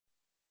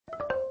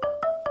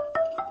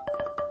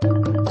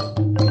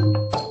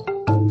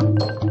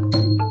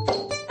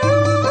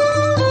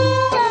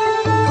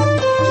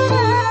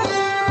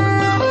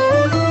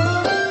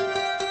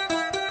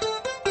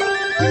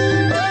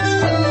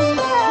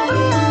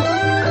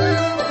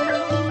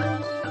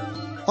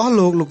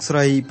លោកស្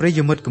រីប្រិយ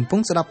មិត្តកំពុ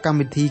ងស្ដាប់កម្ម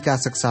វិធីការ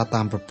សិក្សា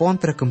តាមប្រព័ន្ធ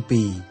ព្រះគម្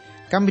ពីរ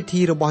កម្មវិ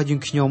ធីរបស់យើ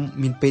ងខ្ញុំ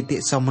មានបេតិ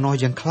សោមនស្ស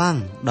យ៉ាងខ្លាំង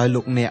ដោយ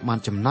លោកអ្នកបាន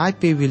ចំណាយ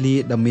ពេលវេលា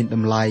ដ៏មានត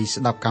ម្លៃ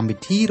ស្ដាប់កម្មវិ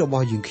ធីរប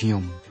ស់យើងខ្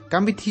ញុំក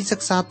ម្មវិធីសិ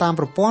ក្សាតាម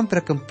ប្រព័ន្ធព្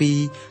រះគម្ពីរ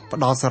ផ្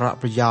ដល់សារៈ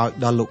ប្រយោជន៍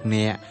ដល់លោក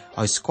អ្នក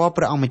ឲ្យស្គាល់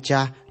ព្រះអង្គម្ចា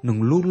ស់និង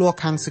លូតលាស់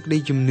ខាងសេចក្តី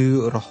ជំនឿ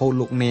រហូត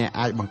លោកអ្នក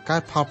អាចបង្កើ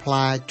តផលផ្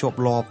លែជាប់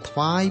លាប់ថ្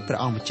វាយព្រះ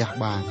អង្គម្ចាស់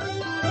បាន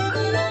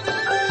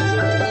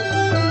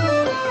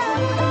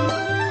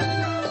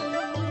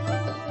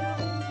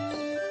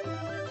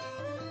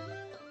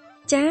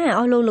ចាអ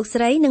ស់លោក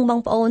ស្រីនិងបង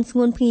ប្អូនស្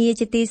ងួនភ្ងា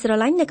ជាទីស្រ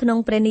ឡាញ់នៅក្នុង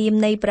ព្រះនាម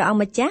នៃព្រះអង្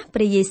គម្ចាស់ព្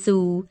រះយេស៊ូ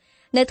វ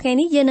នៅថ្ងៃ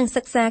នេះយើងនឹង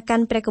សិក្សាកា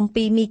ន់ព្រះគម្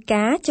ពីរមី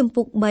កាជំ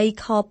ពូក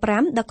3ខ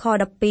5ដល់ខ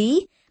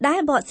12ដែល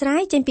បកស្រា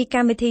យចេញពីក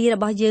ម្មវិធីរ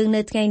បស់យើង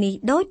នៅថ្ងៃនេះ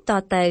ដូចត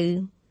ទៅ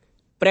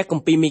ព្រះគ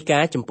ម្ពីរមីកា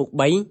ជំពូក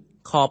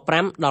3ខ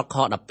5ដល់ខ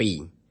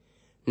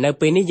12នៅ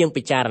ពេលនេះយើង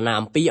ពិចារណា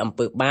អំពីអំ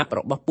ពើបាបរ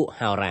បស់ពួក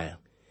ហោរា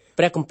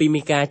ព្រះគម្ពីរ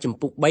មីកាជំ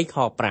ពូក3ខ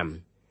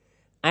5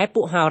ឯ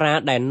ពួកហោរា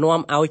ដែលនាំ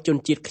ឲ្យជន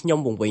ជាតិខ្ញុំ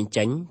វង្វេង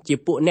ចេញជា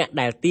ពួកអ្នក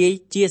ដែលទាយ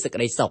ជាសេច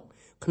ក្តីសុខ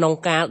ក្នុង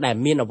កាលដែល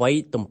មានអ្វី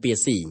ទំពា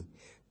ស៊ី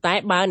តែ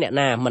បើអ្នក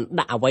ណាមិន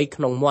ដាក់អ្វី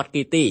ក្នុងមាត់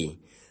គេទេ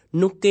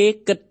នោះគេ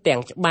គិតទាំ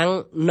ងច្បាំង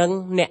នឹង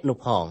អ្នកនោះ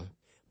ផង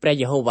ព្រះ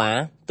យេហូវ៉ា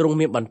ទ្រង់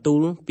មានបន្ទូ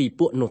លពី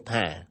ពួកនោះ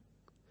ថា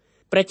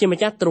ព្រះជាម្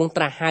ចាស់ទ្រង់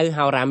ត្រាស់ហៅ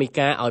ហោរាមី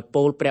កាឲ្យ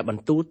ពោលព្រះប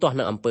ន្ទូលទាស់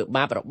នឹងអំពើ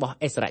បាបរបស់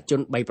អេសរជន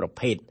3ប្រ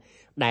ភេទ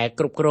ដែល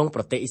គ្រប់គ្រង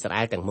ប្រទេសអ៊ីស្រា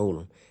អែលទាំងមូល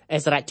អេ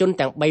សរជន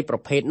ទាំង3ប្រ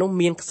ភេទនោះ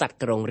មានក្សត្រ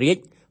គ្រងរាជ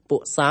ពួ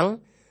កសង្ឃ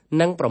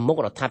និងប្រមុខ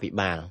រដ្ឋាភិ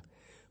បាល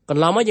ក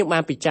ន្លងមកយើងបា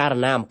នពិចារ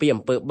ណាអំពី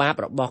អំពើបាប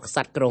របស់ក្ស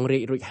ត្រគ្រងរា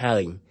ជរួចហើ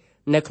យ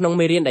នៅក្នុង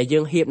មេរៀនដែលយើ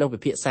ងហៀបនឹងពិ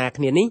ភាក្សា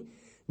គ្នានេះ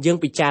យើង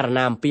ពិចារ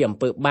ណាអំពីអំ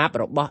ពើបាប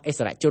របស់អេស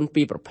រជន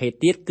ពីរប្រភេទ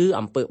ទៀតគឺ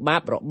អំពើបា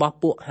បរបស់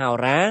ពួកហោ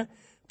រា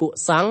ពួក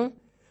សង្ឃ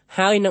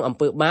ហើយនិងអំ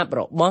ពើបាប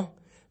របស់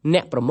អ្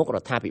នកប្រមុខរ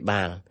ដ្ឋាភិ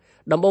បាល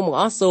ដំបូងបង្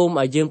អស់សូម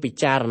ឲ្យយើងពិ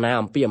ចារណា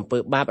អំពីអំពើ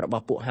បាបរប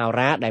ស់ពួកហោ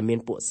រាដែលមាន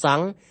ពួកស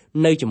ង្ឃ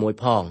នៅជាមួយ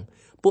ផង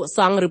ពួកស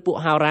ង្ឃឬពួក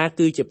ហោរា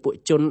គឺជាពួក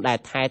ជនដែល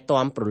ថែ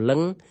ទាំព្រលឹ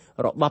ង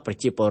របស់ប្រ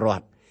ជាពលរ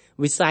ដ្ឋ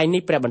វិស័យ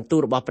នេះព្រះបន្ទូល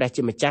របស់ព្រះ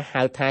ជាម្ចាស់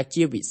ហៅថា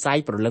ជាវិស័យ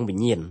ព្រលឹងវិ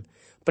ញ្ញាណ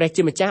ព្រះ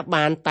ជាម្ចាស់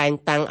បានតែង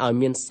តាំងឲ្យ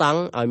មានសង្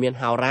ឃឲ្យមាន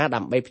ហោរាដើ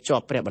ម្បីភ្ជា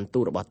ប់ព្រះបន្ទូ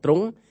លរបស់ទ្រ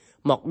ង់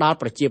មកដល់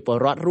ប្រជាពល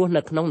រដ្ឋរស់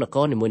នៅក្នុងនគ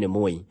រនី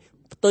មួយៗ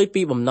ផ្ទុយ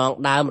ពីបំណង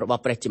ដើមរប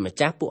ស់ព្រះជាម្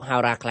ចាស់ពួកហោ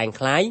រាคล้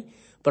ายៗ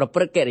ប្រព្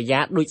រឹត្តកិរិយា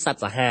ដូចសត្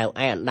វសាហាវ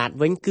ឯអណ្ដាត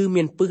វិញគឺ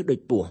មានពឹសដូច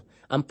ពស់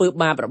អំពើ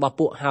បាបរបស់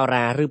ពួកហោ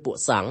រាឬពួក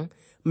សង្ឃ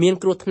មាន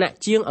គ្រោះថ្នាក់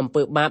ជាងអំ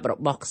ពើបាបរ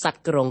បស់ក្សត្រ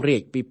គ្រងរា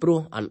ជពីព្រោះ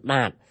អណ្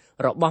ដាត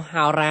របស់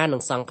ហោរានិ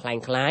ងសង្ឃค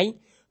ล้ายៗ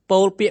ពោ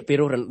លពាក្យពី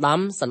រោះរំដំ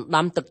សណ្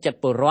ដំទឹកចិត្ត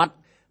ពលរដ្ឋ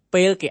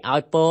ពេលគេឲ្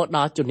យពរដ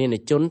ល់ជំនាញ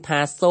ជនថា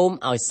សូម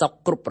ឲ្យសុខ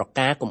គ្រប់ប្រ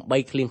ការកុំបី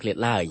ឃ្លៀងឃ្លាត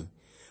ឡើយ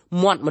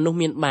មាត់មនុស្ស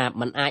មានបាប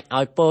មិនអាច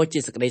ឲ្យពរជា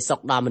សេចក្តីសុខ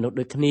ដល់មនុស្ស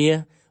ដូចគ្នា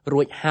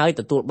រួចហើយ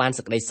ទទួលបាន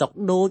សេចក្តីសុខ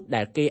ដូច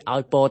ដែលគេឲ្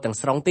យពរទាំង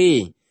ស្រុងទេ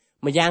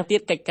ម្យ៉ាងទៀ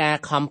តកិច្ចការ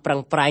ខំប្រឹង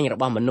ប្រែងរ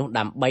បស់មនុស្ស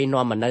ដើម្បី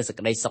នាំមកនូវសេច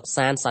ក្តីសុខ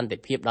សាន្តសន្តិ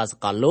ភាពដល់ស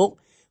កលលោក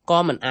ក៏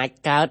មិនអាច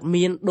កើត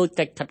មានដោយ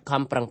កិច្ចខិត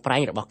ខំប្រឹងប្រែ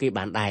ងរបស់គេ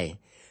បានដែរ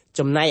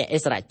ចំណែកអិ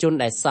សរាជជន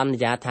ដែលសន្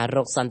យាថារ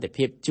កសន្តិ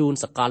ភាពជូន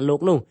សកលលោក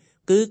នោះ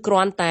គឺគ្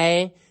រាន់តែ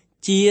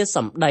ជាស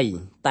ម្ដី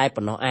តែ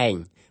ប៉ុណ្ណោះឯង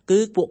គឺ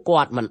ពួក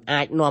គាត់មិន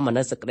អាចនាំមក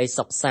នូវសេចក្តី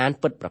សុខសាន្ត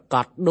ពិតប្រាក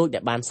ដដូចដែ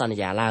លបានសន្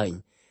យាឡើយ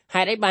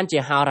ហេតុអីបានជា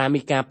ហោរា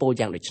មីកាពោល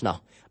យ៉ាងដូច្នោះ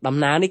ដំ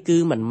ណើរនេះគឺ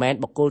មិនមែន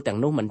បុគ្គលទាំង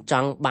នោះមិនច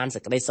ង់បានសេ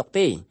ចក្តីសុខ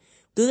ទេ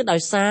គឺដោ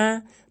យសារ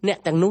អ្នក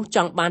ទាំងនោះច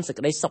ង់បានសេច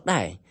ក្តីសុខ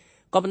ដែរ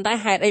ក៏ប៉ុន្តែ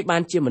ហេតុអីបា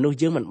នជាមនុស្ស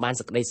យើងមិនបាន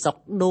សេចក្តីសុខ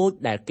ដូច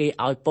ដែលគេ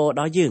ឲ្យពរ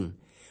ដល់យើង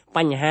ប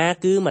ញ្ហា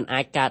គឺมัน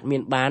អាចកើតមា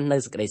នបាននៅ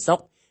សេចក្តីសុខ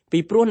ពី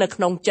ព្រោះនៅ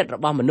ក្នុងចិត្តរ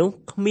បស់មនុស្ស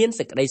គ្មាន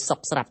សេចក្តីសុខ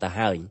ស្រាប់ទៅ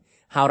ហើយ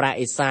ហោរា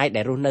អេសាយ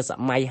ដែលរស់នៅស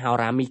ម័យហោ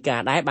រាមីកា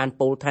ដែរបាន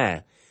ពោលថា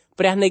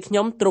ព្រះនៃខ្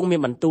ញុំទ្រង់មាន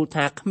បន្ទូល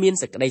ថាគ្មាន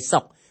សេចក្តីសុ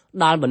ខ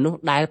ដល់មនុស្ស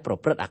ដែលប្រ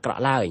ព្រឹត្តអាក្រ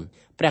ក់ឡើយ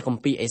ព្រះគ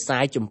ម្ពីរអេសា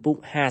យជំពូក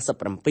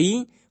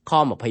57ខ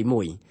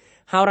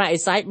21ហោរាអេ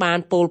សាយបាន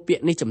ពោលពា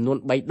ក្យនេះចំនួន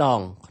3ដង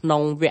ក្នុ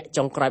ងវគ្គ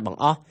ចុងក្រោយប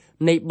ង្អស់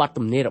នៃបទ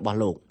ទំនាយរបស់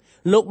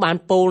លោកបាន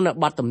ពោលនៅ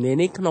បទទំនាយ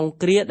នេះក្នុង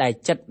គ្រាដែល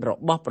ចិត្តរ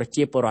បស់ប្រ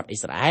ជាពលរដ្ឋអ៊ី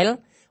ស្រាអែល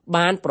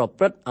បានប្រ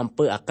ព្រឹត្តអំ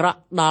ពើអាក្រក់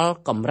ដល់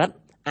កម្រិត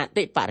អ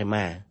តិបរ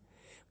មា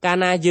កាល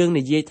ណាយើង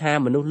និយាយថា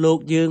មនុស្សលោក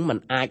យើងមិន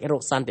អាចរ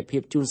កសន្តិភា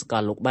ពជូនសក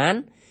លលោកបាន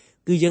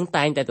គឺយើង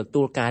តែងតែទ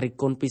ទួលការរិះ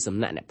គន់ពីសំ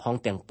ណាក់អ្នកផង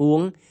ទាំងពួង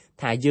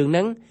ថាយើង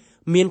នឹង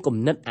មានគំ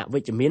និតអវិ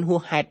ជ្ជមានហួស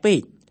ហេតុពេ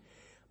ក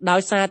ដោ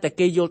យសារតែ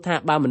គេយល់ថា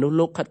បើមនុស្ស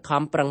លោកខិត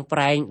ខំប្រឹងប្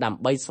រែងដើ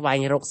ម្បីស្វែ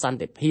ងរកសន្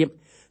តិភាព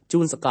ជូ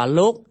នសកល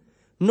លោក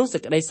នោះសេ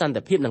ចក្តីសន្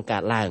តិភាពនឹងកើ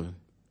តឡើង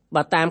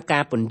បើតាមកា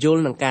រពន្យ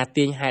ល់និងការ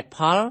ទាញហេតុផ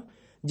ល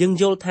យើង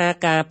យល់ថា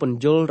ការពន្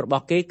យល់រប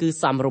ស់គេគឺ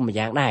សមរម្យ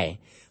យ៉ាងដែរ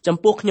ចំ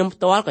ពោះខ្ញុំផ្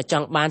ទាល់ក៏ច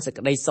ង់បានសេច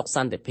ក្តីសុខស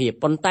ន្តិភាព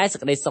ប៉ុន្តែសេច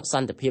ក្តីសុខស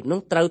ន្តិភាពនោះ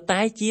ត្រូវតែ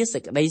ជាសេ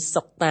ចក្តី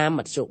សុខតាមម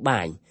ធ្យោ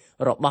បាយ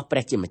របស់ព្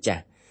រះជាម្ចា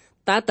ស់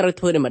តើត្រូវ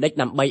ធ្វើដូចម្តេច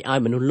ដើម្បីឲ្យ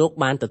មនុស្សលោក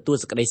បានទទួល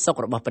សេចក្តីសុខ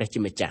របស់ព្រះជា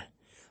ម្ចាស់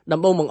ដំ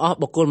បូងបង្អស់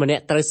បុគ្គលម្នា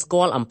ក់ត្រូវស្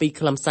គាល់អំពី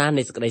ខ្លឹមសារ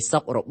នៃសេចក្តីសុ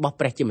ខរបស់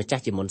ព្រះជាម្ចា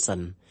ស់ជាមុនសិន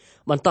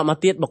បន្ទាប់មក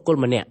ទៀតបុគ្គល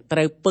ម្នាក់ត្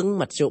រូវពឹង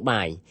មធ្យោ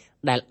បាយ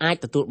ដែលអាច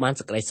ទទួលបាន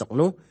សេចក្តីសុខ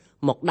នោះ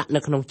មកដាក់នៅ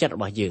ក្នុងចិត្តរ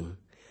បស់យើង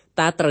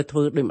តើត្រូវធ្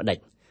វើដូចម្តេច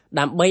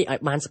ដើម្បីឲ្យ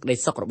បានសេចក្តី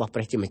សុខរបស់ព្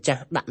រះជាម្ចា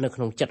ស់ដាក់នៅក្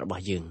នុងចិត្តរប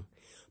ស់យើង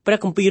ព្រះ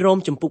គម្ពីររ៉ូម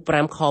ជំពូក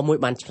5ខ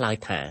1បានឆ្លើយ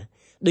ថា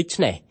ដូច្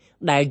នេះ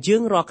ដែលយើ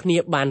ងរាល់គ្នា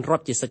បានរា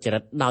ប់ជាសុចរិ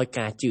តដោយ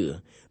ការជឿ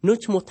នោះ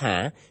ឈ្មោះថា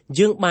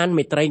យើងបាន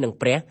មេត្រីនឹង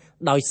ព្រះ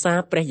ដោយសារ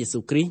ព្រះយេស៊ូ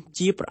វគ្រីស្ទ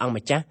ជាព្រះអង្គ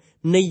ម្ចាស់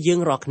នៃយើង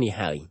រាល់គ្នា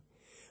ហើយ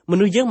ម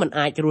នុស្សយើងមិន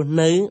អាចរស់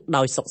នៅ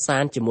ដោយសុខសា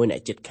ន្តជាមួយអ្ន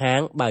កជិតខា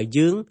ងបើ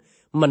យើង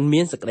មិន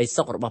មានសេចក្តី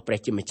សុខរបស់ព្រះ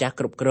ជាម្ចាស់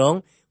គ្រប់គ្រង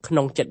ក្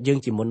នុងចិត្តយើង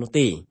ជាមុននោះ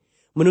ទេ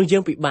មនុស្សយើ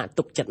ងពិបាក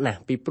ទុកចិត្តណាស់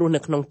ពីព្រោះនៅ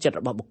ក្នុងចិត្ត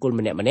របស់បុគ្គល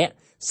ម្នាក់ៗ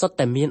សុទ្ធ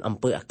តែមានអំ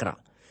ពើអាក្រក់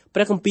ព្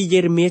រះគម្ពីរយេ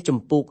រេមៀចំ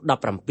ពុក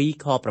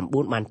17ខ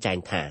9បានចែង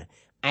ថា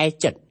ឯ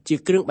ចិត្តជា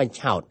គ្រឿងបញ្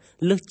ឆោត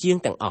លើសជាង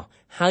ទាំងអស់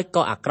ហើយ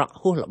ក៏អាក្រក់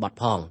ហួសល្បត់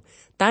ផង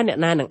តើអ្នក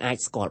ណានឹងអាច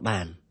ស្គាល់បា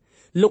ន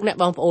លោកអ្នក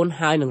បងប្អូន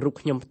ហើយនឹងរូប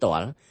ខ្ញុំផ្ទា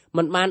ល់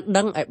មិនបាន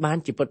ដឹងឲ្យបាន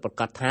ជាពិតប្រា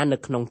កដថានៅ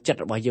ក្នុងចិត្ត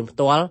របស់យើងផ្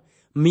ទាល់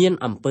មាន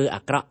អំពើ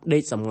អាក្រក់ដេ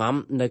កសំងំ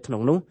នៅក្នុ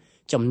ងនោះ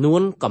ចំនួ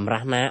នកម្រា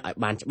ស់ណាឲ្យ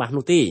បានច្បាស់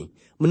នោះទេ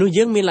មនុស្ស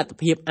យើងមានលទ្ធ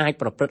ភាពអាច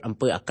ប្រព្រឹត្តអំ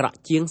ពើអាក្រក់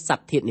ជាងស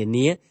ត្វធាតុនា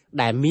នា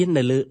ដែលមាន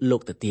នៅលើលោ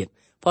កទៅទៀត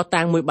ផុស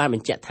តាងមួយបានប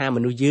ញ្ជាក់ថាម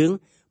នុស្សយើង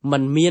មិ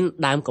នមាន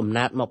ដើមកំ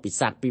ណើតមកពី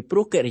សត្វពីព្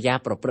រោះកិរិយា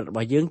ប្រព្រឹត្តរប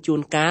ស់យើងជួន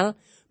កាល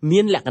មា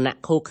នលក្ខណៈ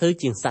ខុសខើ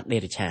ជាងសត្វដេ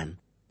រឆាន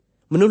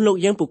មនុស្សលោក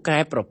យើងពូកែ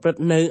ប្រព្រឹត្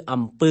តនៅ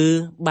អំពើ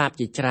បាប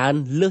ជាច្រើន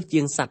លើស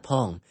ជាងសត្វផ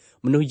ង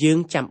មនុស្សយើង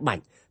ចាំបា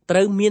ច់ត្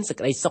រូវមានសេច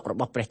ក្តីសុខរ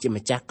បស់ព្រះជា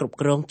ម្ចាស់គ្រប់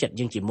គ្រងចិត្ត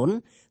យើងជាមុន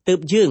ទើប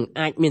យើង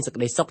អាចមានសេច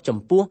ក្តីសុខចំ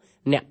ពោះ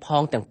អ្នកផ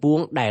ងទាំងពួង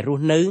ដែលរ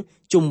ស់នៅ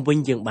ជុំវិញ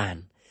យើងបាន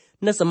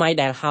នៅសម័យ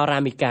ដែលហោរា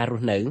មីការ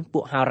ស់នៅពួ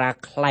កហោរា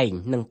ខ្លែង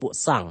និងពួក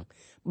សង្ឃ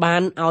បា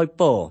នឲ្យ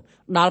ពរ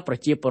ដល់ប្រ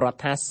ជាពលរដ្ឋ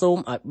ថាសូម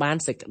ឲ្យបាន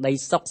សេចក្តី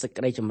សុខសេច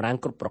ក្តីចម្រើន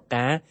គ្រប់ប្រ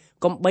ការ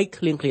កុំបី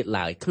ឃ្លៀងឃ្លាត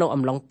ឡើយក្នុង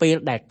អំឡុងពេល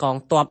ដែលកង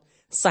ទ័ព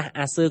សាស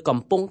អាសឺកំ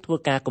ពុងធ្វើ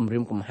ការគំរា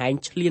មកំហែង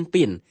ឈ្លាន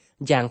ពាន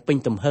យ៉ាងពេញ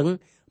ទំហឹង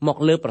មក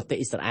លើប្រទេស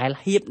អ៊ីស្រាអែល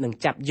ហៀបនឹង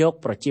ចាប់យក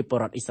ប្រជាពល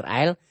រដ្ឋអ៊ីស្រា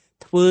អែល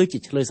ធ្វើជា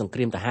ឆ្លើយសង្គ្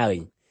រាមទៅហើយ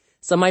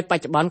សម័យប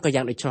ច្ចុប្បន្នក៏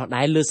យ៉ាងដូច្នោះ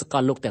ដែរលើសក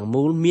លលោកទាំង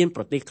មូលមាន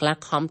ប្រទេសខ្លះ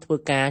ខំធ្វើ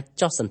ការ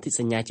ចុះសន្ធិ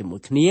សញ្ញាជាមួ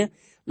យគ្នា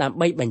ដើម្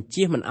បីបញ្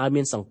ជៀសមិនឲ្យ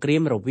មានសង្គ្រា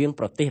មរវាង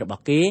ប្រទេសរប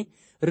ស់គេ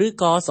ឬ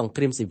ក៏សង្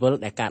គ្រាមស៊ីវិល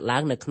ដែលកើតឡើ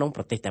ងនៅក្នុង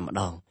ប្រទេសតែម្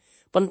ដង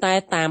ប៉ុន្តែ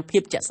តាមភា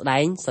ពជាក់ស្ដែ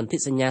ងសន្ធិ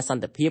សញ្ញាស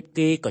ន្តិភាព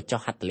គេក៏ចុះ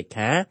ហត្ថលេ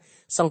ខា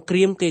សង្គ្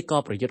រាមគេក៏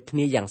ប្រយុទ្ធគ្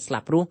នាយ៉ាងស្លា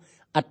ប់រស់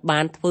ឥតបា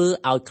នធ្វើ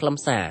ឲ្យខ្លឹម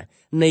សារ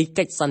នៃ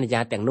កិច្ចសន្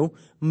យាទាំងនោះ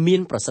មា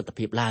នប្រសិទ្ធ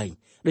ភាពឡើយ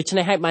ដូច្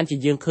នេះហើយបានជា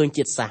យើងឃើញ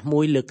ជាតិសាសន៍មួ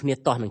យលើគ្នា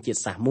ទាស់នឹងជាតិ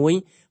សាសន៍មួយ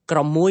ក្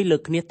រុមមួយលើ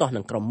គ្នាទាស់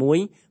នឹងក្រុមមួយ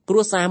គ្រួ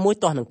សារមួយ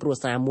ទាស់នឹងគ្រួ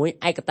សារមួយ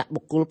ឯកតបុ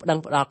គ្គលប្តឹង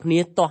ផ្ដាល់គ្នា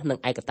ទាស់នឹង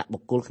ឯកតបុ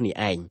គ្គលគ្នា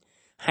ឯង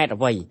ហេតុ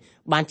អ្វី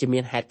បានជាមា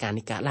នហេតុការណ៍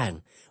នេះកើតឡើង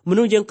ម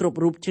នុស្សយើងគ្រប់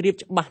រូបជ្រាប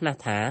ច្បាស់ណាស់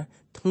ថា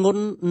ធ្ង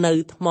ន់នៅ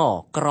ថ្ម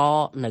ក្រ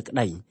នៅក្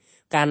តី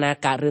កាលណា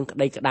កើតរឿងក្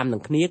តីក្តាំនឹ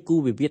ងគ្នាគូ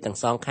វិវាទទាំង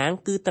សងខាង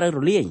គឺត្រូវរ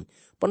លាយ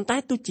ប៉ុន្តែ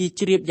ទោះជា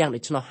ជ្រាបយ៉ាងដូ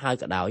ច្នោះហើយ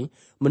ក៏ដោយ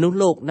មនុស្ស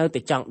លោកនៅតែ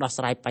ចង់ដោះ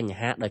ស្រាយបញ្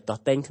ហាដោយទា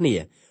ស់ទែងគ្នា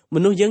ម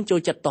នុស្សយើងចូល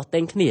ចិត្តទាស់ទែ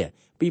ងគ្នា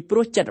ពីព្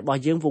រោះចិត្តរបស់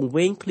យើងវង្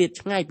វេងឃ្លាត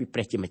ឆ្ងាយពីព្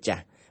រះជាម្ចា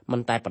ស់មិ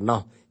នតែប៉ុណ្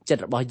ណោះចិត្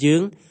តរបស់យើ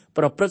ង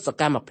ប្រព្រឹត្តស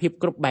កម្មភាព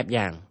គ្រប់បែប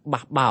យ៉ាង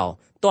បះបោរ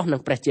ទាស់នឹ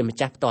ងព្រះជាម្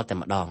ចាស់ផ្ទាល់តែ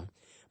ម្ដង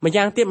ម្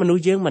យ៉ាងទៀតមនុស្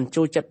សយើងមិន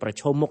ចូលចិត្តប្រ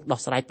ឈមមុខដោះ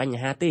ស្រាយបញ្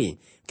ហាទេ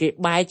គេ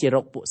បែរជារ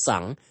កពួកស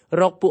ង្ឃ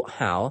រកពួក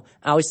ហោ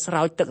ឲ្យស្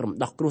រោចទឹករំ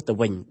ដោះគ្រោះទៅ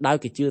វិញដោយ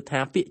គេជឿថា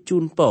ពាក្យជូ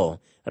នពរ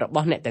រប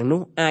ស់អ្នកទាំង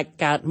នោះអាច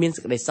កើតមាន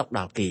សេចក្តីសុខដ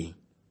ល់គេ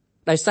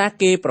ដោយសារ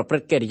គេប្រព្រឹ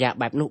ត្តកិរិយា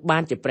បែបនោះបា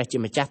នជាព្រះជា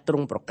ម្ចាស់ទ្រ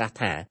ង់ប្រកាស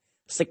ថា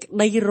សេចក្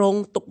តីរង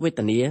ទុក្ខវេទ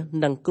នា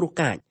និងគ្រោះ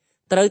កាច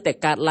ត្រូវតែ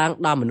កើតឡើង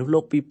ដល់មនុស្សលោ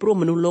កពីព្រោះ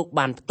មនុស្សលោក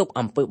បានផ្ទុក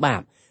អំពើបា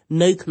ប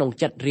នៅក្នុង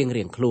ចិត្តរៀង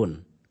ៗខ្លួន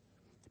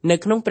នៅ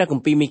ក្នុងព្រះគ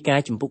ម្ពីរមីកា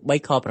ចំពុក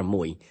3ខ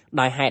6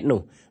ដោយហេតុ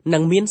នោះនឹ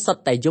ងមានសុទ្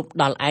ធតែយប់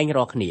ដល់ឯង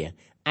រាល់គ្នា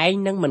ឯង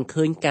នឹងមិន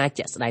ឃើញការ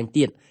ជាក់ស្ដែង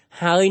ទៀត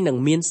ហើយនឹង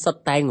មានសុទ្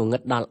ធតែងងឹ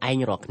តដល់ឯ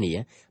ងរាល់គ្នា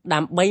ដើ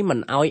ម្បីមិន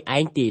ឲ្យឯ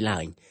ងទាយឡើ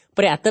យ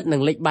ព្រះអាទិត្យនឹ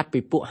ងលិចបាត់ពី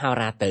ពួកហោ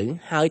រាទៅ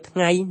ហើយថ្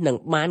ងៃនឹង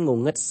បានង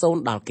ងឹតសូន្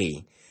យដល់គេ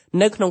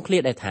នៅក្នុងឃ្លា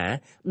ដែលថា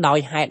ដោយ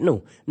ហេតុនោះ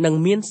នឹង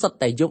មានសុទ្ធ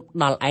តែយប់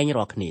ដល់ឯង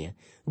រាល់គ្នា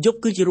យប់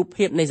គឺជារូប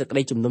ភាពនៃសេចក្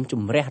តីជំនុំជ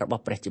ម្រះរប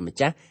ស់ព្រះជាម្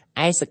ចាស់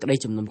ឯសេចក្តី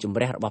ជំនុំជម្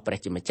រះរបស់ព្រះ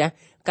ជាម្ចាស់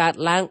កើត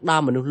ឡើងដ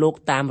ល់មនុស្សលោក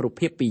តាមរូប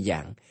ភាពពីរ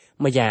យ៉ាង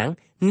ម្យ៉ាង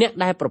អ្នក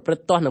ដែលប្រព្រឹ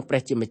ត្តទាស់នឹងព្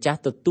រះជាម្ចាស់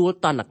ទទួល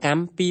តណ្ហកម្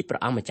មពីព្រះ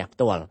អង្គម្ចាស់ផ្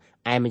ទាល់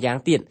ឯម្យ៉ាង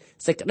ទៀត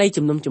សេចក្តី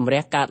ជំនុំជម្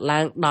រះកើតឡើ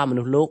ងដល់ម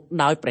នុស្សលោក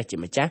ដោយព្រះជា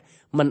ម្ចាស់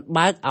មិន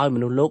បើកឲ្យម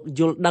នុស្សលោក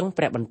យល់ដឹង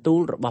ព្រះបន្ទូល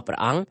របស់ព្រះ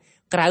អង្គ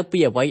ក្រៅពី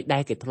អ្វីដែ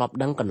លគេធ្លាប់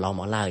ដឹងកន្លង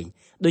មកឡើយ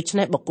ដូច្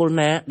នេះបុគ្គល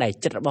ណាដែល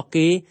ចិត្តរបស់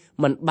គេ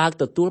មិនបើក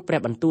ទទួលព្រះ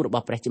បន្ទូលរប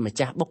ស់ព្រះជាម្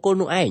ចាស់បុគ្គល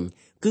នោះឯង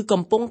គឺ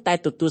កំពុងតែ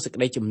ទទួលសេច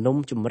ក្តីជំនុំ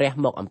ជម្រះ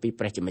មកអំពី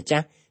ព្រះជាម្ចា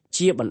ស់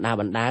ជាបណ្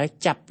ដា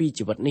ចាប់ពី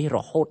ជីវិតនេះរ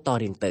ហូតត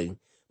រៀងទៅ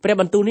ព្រះ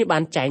បន្ទូលនេះបា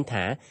នចែង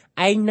ថា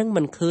ឯងនឹង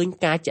មិនឃើញ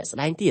ការជាក់ស្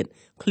ដែងទៀត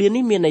ឃ្លា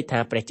នេះមានន័យថា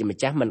ព្រះជាម្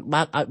ចាស់មិន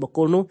បើកឲ្យបុគ្គ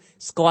លនោះ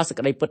ស្គាល់សេច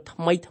ក្តីពិតថ្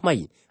មី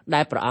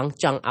ដែលព្រះអង្គ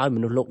ចង់ឲ្យម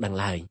នុស្សលោកដឹង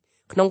ឡើយ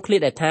ក្នុងឃ្លា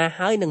ដែលថា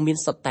ហើយនឹងមាន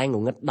សុទ្ធតែង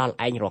ងឹតដល់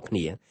ឯងរាល់គ្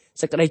នា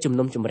សេចក្តីជំ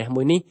នុំជម្រះ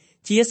មួយនេះ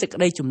ជាសេចក្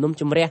តីជំនុំ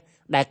ជម្រះ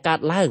ដែលកើត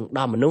ឡើងដ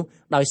ល់មនុស្ស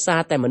ដោយសារ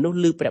តែមនុស្ស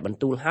ឮព្រះបន្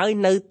ទូលហើយ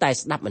នៅតែ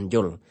ស្ដាប់មិនយ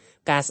ល់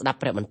ការស្ដាប់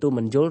ព្រះបន្ទូល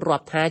មិនយល់រា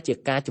ប់ថាជា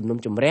ការជំនុំ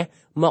ជម្រះ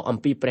មកអំ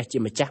ពីព្រះជា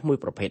ម្ចាស់មួយ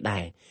ប្រភេទដែ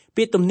រ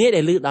ពាក្យទំនាយ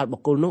ដែលឮដល់បុ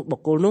គ្គល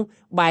នោះ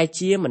បែរ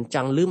ជាមិនច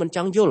ង់ឮមិនច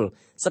ង់យល់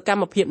សក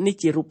ម្មភាពនេះ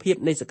ជារូបភាព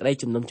នៃសេចក្តី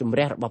ជំនុំជម្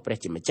រះរបស់ព្រះ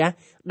ជាម្ចាស់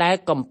ដែល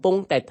កំពុង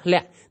តែធ្លា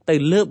ក់ទៅ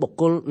លើបុគ្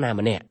គលណា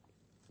ម្នាក់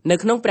នៅ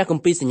ក្នុងព្រះគ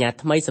ម្ពីរសញ្ញា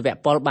ថ្មីសាវក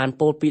ប៉ុលបាន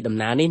ពោលពីដំ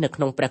ណើរនេះនៅ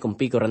ក្នុងព្រះគម្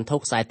ពីរកូរិនថូស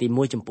ខ្សែទី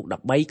1ចំពុក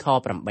13ខ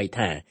8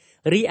ថា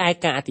រីឯ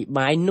ការអធិប្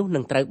បាយនោះនឹ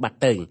ងត្រូវបាត់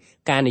ទៅ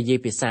ការនិយាយ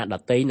ភាសាដ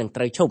ទៃនឹង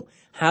ត្រូវឈប់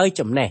ហើយ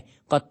ចំណេះ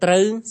ក៏ត្រូ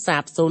វសា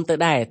បសូន្យទៅ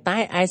ដែរតែ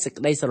ឯសេច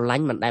ក្តីស្រឡា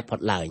ញ់មិនដែលផុត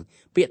ឡើយ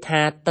ពាក្យ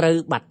ថាត្រូវ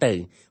បាត់ទៅ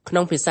ក្នុ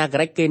ងភាសាក្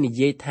រិកគេនិ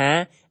យាយថា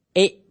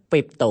អេពេ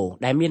បតូ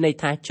ដែលមានន័យ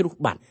ថាជ្រុះ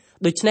បាត់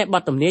ដូច្នេះប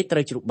ទទំនាយត្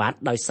រូវជ្រុះបាត់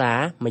ដោយសារ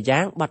ម្យ៉ា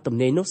ងបទទំ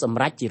នាយនោះសម្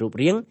រេចជារូប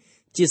រាង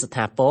ជាស្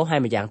ថាពរហើយ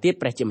ម្យ៉ាងទៀត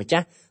ព្រះជាម្ចា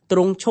ស់ទ្រ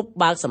ង់ឈប់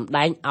បើកសម្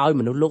ដែងឲ្យ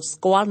មនុស្សលោកស្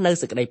គាល់នៅ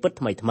សេចក្តីពិត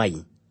ថ្មីៗ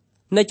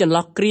នៅចន្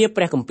លោះគ្រា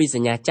ព្រះគម្ពីរស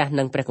ញ្ញាចាស់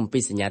និងព្រះគម្ពី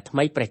រសញ្ញាថ្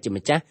មីព្រះជា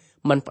ម្ចាស់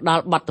មិនផ្ដ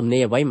ល់បទទំនា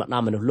យអ្វីមកដ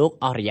ល់មនុស្សលោក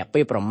អស់រយៈពេ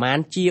លប្រមាណ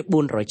ជា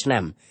400ឆ្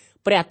នាំ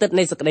ព្រះអាទិត្យ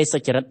នៃសេចក្តីសុ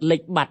ចរិតលិ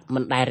ចបាត់មិ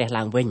នដែលរះ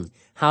ឡើងវិញ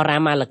ហោរា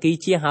ម៉ាឡាគី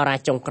ជាហោរា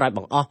ចុងក្រោយប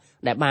ង្អស់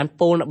ដែលបាន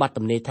ពោលនៅបទ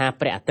ទំនាយថា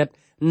ព្រះអាទិត្យ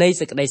នៃ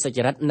សេចក្តីសុច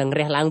រិតនឹង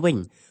រះឡើងវិញ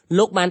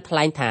លោកបានថ្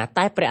លែងថា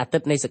តែព្រះអាទិ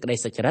ត្យនៃសេចក្តី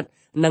សុចរិត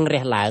នឹង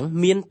រះឡើង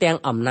មានទាំង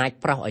អំណាច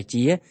ប្រោសឲ្យ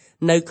ជា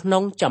នៅក្នុ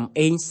ងចំ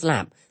អេងស្លា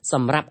បស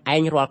ម្រាប់ឯ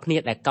ងរាល់គ្នា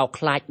ដែលកោត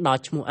ខ្លាចដ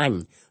ល់ឈ្មោះអញ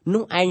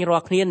នោះឯងរា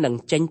ល់គ្នានឹង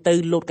ចេញទៅ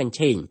លោតកញ្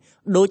ឆេង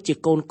ដូចជា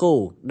កូនគោ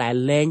ដែល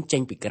លែងចេ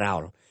ញពីក្រោ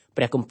ល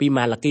ព្រះគម្ពីរ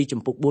ម៉ាឡាគីចំ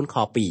ពុក4ខ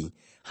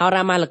2ហោ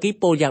រាម៉ាឡាគី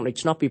ពោលយ៉ាងដូ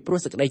ច្នោះពីព្រោះ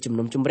សេចក្តីជំ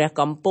នុំជម្រះ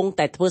កំពុង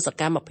តែធ្វើស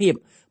កម្មភាព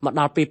មក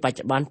ដល់ពេលបច្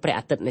ចុប្បន្នព្រះ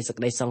អាទិត្យនៃសេច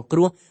ក្តីសង្គ្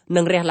រោះ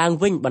នឹងរះឡើង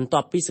វិញបន្ទា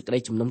ប់ពីសេចក្តី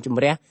ជំនុំជ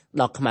ម្រះ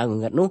ដ៏ខ្មៅង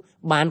ងឹតនោះ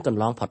បានកន្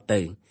លងផុតទៅ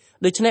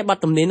ដូច្នេះបទ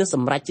ទំនាយនោះស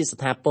ម្រេចជាស្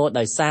ថាពរ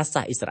ដោយសារ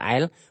សាសអ៊ីស្រាអែ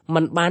ល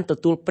មិនបានទ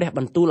ទួលព្រះប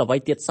ន្ទូលអ្វី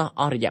ទៀតសោះ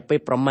អស់រយៈពេល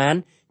ប្រមាណ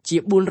ជា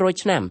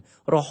400ឆ្នាំ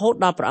រហូត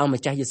ដល់ព្រះអង្គ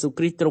ម្ចាស់យេស៊ូវ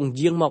គ្រីស្ទទ្រង់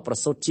យាងមកប្រ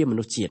សូតជាម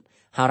នុស្សជាតិ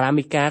ហោរា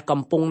មីកា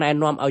កំពុងណែ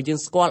នាំឲ្យយើង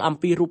ស្គាល់អំ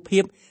ពីរូបភា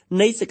ព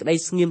នៃសេចក្តី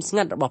ស្ងៀមស្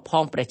ងាត់របស់ផ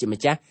ងព្រះជា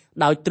ម្ចាស់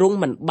ដោយទ្រង់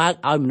មិនបើក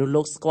ឲ្យមនុស្ស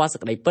លោកស្គាល់សេច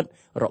ក្តីពិត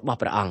របស់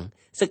ព្រះអង្គ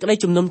សេចក្តី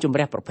ជំនុំជម្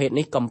រះប្រភេទ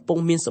នេះកំពុង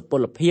មានសុព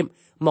លភាព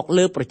មក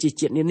លើប្រជា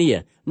ជាតិនានា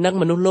និង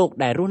មនុស្សលោក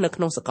ដែលរស់នៅ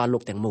ក្នុងសកលលោ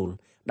កទាំងមូល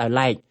ដោយ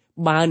ឡែក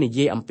បើនិ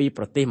យាយអំពី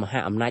ប្រទេសមហា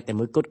អំណាចតែ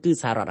មួយគត់គឺ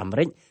សហរដ្ឋអាមេ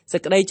រិកសេច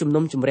ក្តីជំ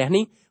នុំជម្រះ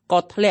នេះក៏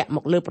ធ្លាក់ម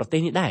កលើប្រទេស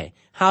នេះដែរ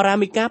ហោរា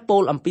មីកាពោ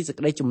លអំពីសេច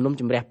ក្តីជំនុំ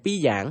ជម្រះពីរ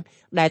យ៉ាង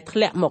ដែលធ្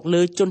លាក់មក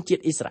លើជនជា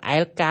តិអ៊ីស្រាអែ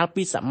លកាល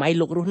ពីសម័យ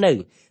លោករស់នៅ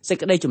សេច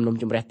ក្តីជំនុំ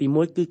ជម្រះទី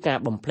1គឺការ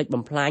បំផ្លិច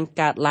បំផ្លាញ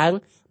កើតឡើង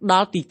ដ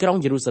ល់ទីក្រុង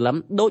យេរូសាឡឹម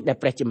ដោយដែល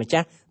ព្រះជាម្ចា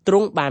ស់ទ្រ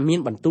ង់បានមាន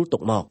បន្ទូលទុ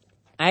កមក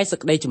ឯសេច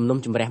ក្តីជំនុំ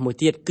ជម្រះមួយ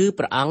ទៀតគឺ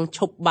ព្រះអង្គឈ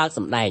ប់បើកស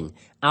ម្ដែង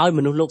ឲ្យម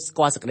នុស្សលោកស្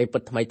គាល់សេចក្តីពិ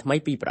តថ្មី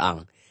ៗពីព្រះអង្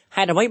គ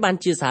ហេតុអ្វីបាន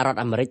ជាសហរដ្ឋ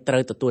អាមេរិកត្រូ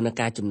វទទួលនឹង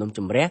ការជំនុំជ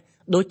ម្រះ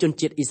ដោយជន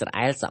ជាតិអ៊ីស្រា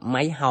អែលស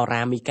ម័យហោ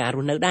រាមីការ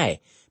ស់នៅដែរ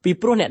ពី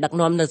ព្រោះអ្នកដឹក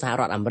នាំនៅសហ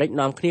រដ្ឋអាមេរិក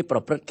នាំគ្នាប្រ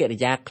ព្រឹត្តកិរិ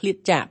យាឃ្លាត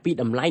ចាកពី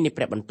តម្លៃនៃ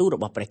ព្រះបន្ទូលរ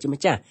បស់ព្រះជា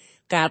ម្ចាស់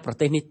កាលប្រ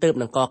ទេសនេះទើប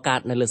នឹងកកើត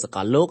នៅលើសក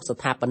លលោកស្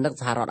ថាបនិក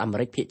សហរដ្ឋអាមេ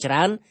រិកភាគច្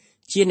រើន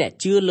ជាអ្នក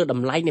ជឿលើត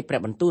ម្លៃនៃព្រះ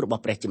បន្ទូលរប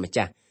ស់ព្រះជាម្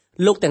ចាស់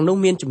លោកទាំងនោះ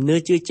មានជំនឿ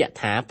ជឿជាក់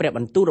ថាព្រះប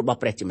ន្ទូលរបស់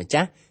ព្រះជាម្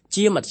ចាស់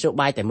ជាមធ្យោ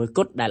បាយតែមួយគ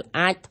ត់ដែល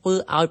អាចធ្វើ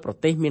ឲ្យប្រ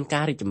ទេសមានកា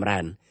ររីកចម្រើ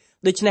ន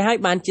ដូច្នេះហើយ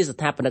បានជាស្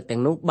ថាបនិកទាំ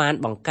ងនោះបាន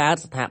បង្កើត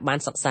ស្ថាប័ន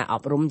សិក្សាអ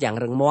ប់រំយ៉ាង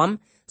រឹងមាំ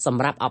ស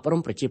ម្រាប់អប់រំ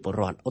ប្រជាពល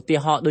រដ្ឋឧទា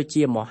ហរណ៍ដូច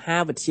ជាមហា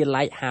វិទ្យា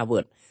ល័យ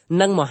Harvard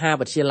និងមហា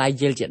វិទ្យាល័យ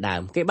Yale ជាដើ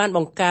មគេបានប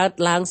ង្កើត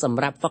ឡើងស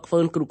ម្រាប់ហ្វឹកហ្វឺ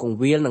នគ្រូកង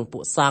វិលនិងពួ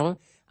កសង្ឃ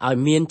ឲ្យ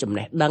មានចំ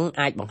ណេះដឹង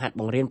អាចបង្ហាត់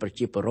បង្រៀនប្រ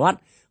ជាពលរដ្ឋ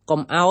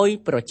កុំឲ្យ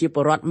ប្រជាព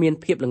លរដ្ឋមាន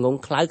ភាពល្ងង់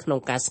ខ្លៅក្នុង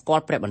ការស្គា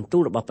ល់ព្រះបន្ទូ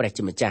លរបស់ព្រះ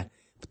ជាម្ចាស់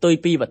ផ្ទុយ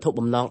ពីវត្ថុ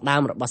បំណងដើ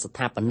មរបស់ស្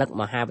ថាបនិក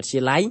មហាវិទ្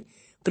យាល័យ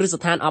គ្រឹះ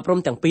ស្ថានអប់រំ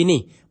ទាំងពីរ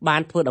នេះបា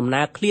នធ្វើដំ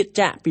ណើរឃ្លាត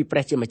ចាកពីព្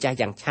រះជាម្ចាស់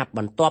យ៉ាងឆាប់ប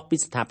ន្ទាប់ពី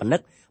ស្ថាបនិ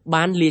ក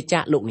បានលាចា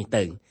កលោកនេះ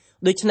ទៅ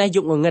ដូច្នេះ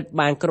យុគងងឹត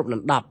បានគ្រប់ដ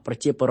ណ្ដប់ប្រ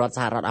ជាពលរដ្ឋស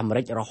ហរដ្ឋអាមេ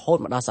រិករហូត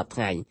មកដល់សប្តាហ៍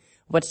ថ្ងៃ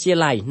វិទ្យា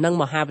ល័យនិង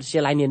មហាវិទ្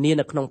យាល័យនានា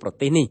នៅក្នុងប្រ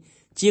ទេសនេះ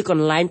ជាក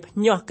ន្លែងភ្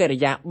ញាស់កិរិ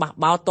យាបះ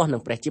បោរទាស់នឹ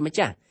ងព្រះជាម្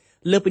ចាស់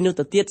លើពីនោះ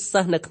ទៅទៀតសិ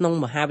ស្សនៅក្នុង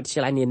មហាវិទ្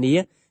យាល័យនានា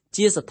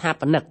ជាស្ថា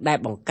បនិកដែល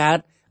បង្កើត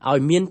ឲ្យ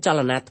មានចល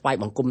នាថ្វាយ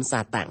បង្គំសា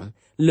តាំង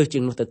លើសជា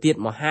ងនោះទៅទៀត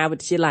មហាវិ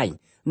ទ្យាល័យ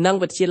និង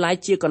វិទ្យាល័យ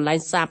ជាកន្លែង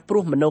សាបព្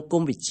រោះមនោគ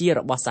មវិជ្ជារ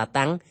បស់សា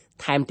តាំង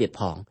ថែមទៀត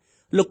ផង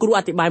លោកគ្រូអ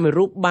ធិប្បាយមួយ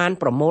រូបបាន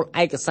ប្រមូល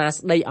ឯកសារ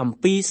ស្ដីអំ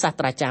ពីសាស្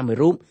ត្រាចារ្យមួយ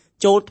រូប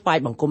ចូលថ្វាយ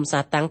បង្គំសា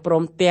តាំងព្រ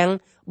មទាំង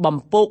បំ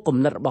ពោកគំ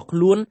និតរបស់ខ្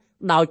លួន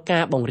ដោយកា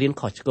របង្រៀន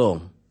ខុសឆ្គង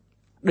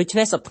ដូច្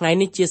នេះសប្តាហ៍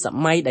នេះជាស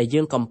ម័យដែល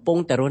យើងកំពុង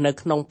តែរស់នៅ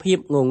ក្នុងភាព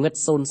ងងឹត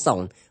សូន្យសង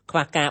ខ្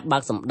វះការបើ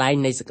កសម្ដែង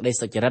នៃសេចក្តី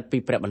សុចរិតពី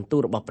ព្រះបន្ទូល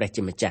របស់ព្រះ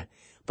ជាម្ចាស់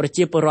ប្រ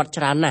ជាពលរដ្ឋ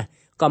ច្រើនណាស់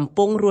កំ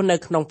ពុងរស់នៅ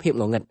ក្នុងភាព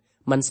ងងឹត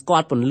មិនស្គា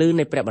ល់ពន្លឺ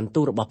នៃព្រះបន្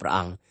ទូលរបស់ព្រះអ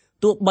ង្គ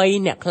ទោះបី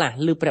អ្នកខ្លះ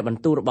ឮព្រះប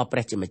ន្ទូលរបស់ព្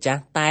រះជាម្ចាស់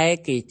តែ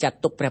គេចាត់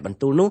ទុកព្រះបន្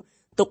ទូលនោះ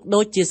ទុកដូ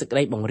ចជាសេចក្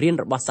តីបង្រៀន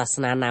របស់សាស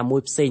នាណាមួ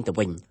យផ្សេងទៅ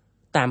វិញ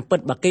តាមពិត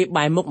បើគេ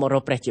បែរមុខមករ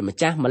កព្រះជាម្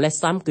ចាស់ម្លេះ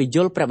សំគឺយ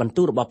ល់ព្រះបន្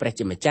ទូលរបស់ព្រះ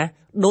ជាម្ចាស់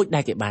ដូចដែ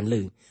លគេបានឮ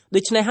ដូ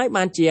ច្នេះហើយ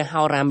បានជា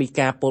ហោរាមី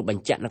កាពោលប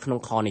ញ្ជាក់នៅក្នុង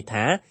ខនេះ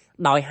ថា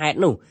ដោយហេតុ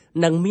នោះ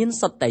នឹងមាន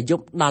សុទ្ធតែយ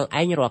ប់ដល់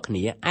ឯងរាល់គ្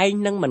នាឯង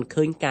នឹងមិន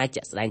ឃើញការ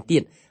ជាក់ស្ដែងទៀ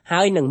ត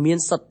ហើយនឹងមាន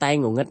សុទ្ធតែ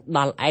ងងឹតដ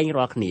ល់ឯង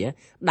រាល់គ្នា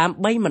ដើម្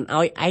បីមិន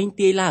ឲ្យឯង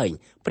ទាយឡើយ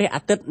ព្រះ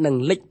អាទិត្យនឹង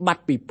លិចបា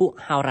ត់ពីពួក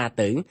ហោរា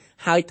ទៅ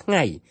ហើយថ្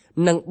ងៃ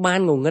នឹងបាន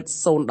ងងឹត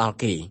សូន្យដល់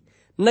គេ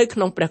នៅក្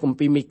នុងព្រះគម្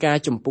ពីរមីកា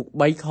ជំពូក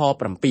3ខ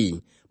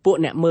7ពួក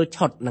អ្នកមើល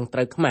ឆុតនឹងត្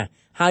រូវខ្មាស់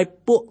ហើយ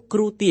ពួកគ្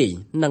រូទាយ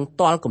នឹង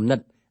ទាល់គំនិត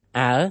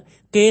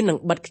គេនឹង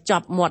បិទខ្ច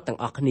ប់មាត់ទាំង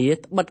អស់គ្នា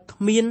ត្បិតគ្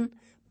មាន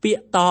ពាក្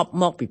យតប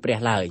មកពីព្រះ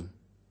ឡើយ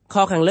ខ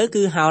ខាងលើ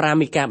គឺហោរា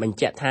មានការបញ្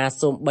ជាក់ថា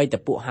សូម្បីតែ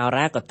ពួកហោ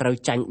រាក៏ត្រូវ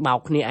ចាញ់បោក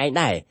គ្នាឯង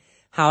ដែរ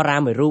ហោរា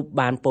មួយរូប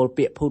បានពោល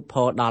ពាក្យភូតផ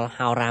លដល់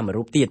ហោរាមួយ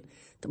រូបទៀត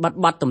ត្បិត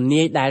បទទំ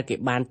នាយដែលគេ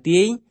បាន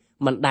ទាយ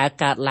មិនដែល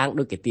កើតឡើង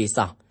ដូចគេទាយ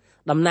សោះ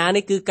ដំណើរ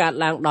នេះគឺកើត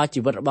ឡើងដល់ជី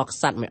វិតរបស់ក្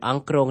សត្រមួយអ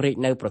ង្គគ្រងរាជ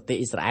នៅប្រទេស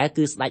អ៊ីស្រាអែល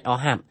គឺស្ដេចអូ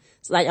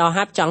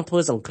ហាប់ចង់ធ្វើ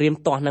សង្គ្រាម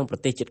ទាស់នឹងប្រ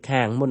ទេសជិត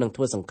ខាងមុននឹងធ្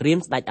វើសង្គ្រាម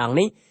ស្ដេចអង្គ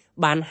នេះ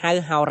បានហៅ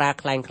ហោរា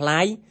คล้า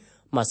ย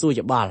មកសួរ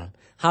យោបល់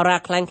ហោរា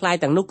คล้าย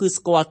ទាំងនោះគឺ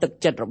ស្គាល់ទឹក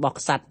ចិត្តរបស់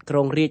ក្សត្រគ្រ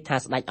ងរាជថា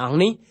ស្ដេចអង្គ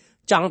នេះ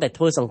ចង់តែ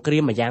ធ្វើសង្គ្រា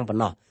មមួយយ៉ាងប៉ុ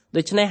ណ្ណោះ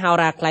ដូច្នេះហោ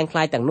រាคล้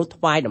ายទាំងនោះ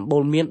ថ្វាយដំបូ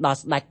លមានដល់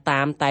ស្ដេច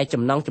តាមតែ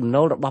ចំណង់ចំ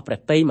ណូលរបស់ព្រះ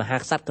តីមហា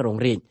ក្សត្រគ្រង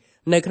រាជ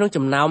នៅក្នុង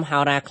ចំណោមហោ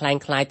រាค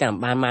ล้ายទាំង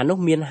បានមកនោះ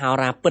មានហោ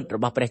រាពិតរ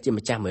បស់ព្រះជា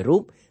ម្ចាស់មួយរូ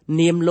ប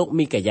នាមលោក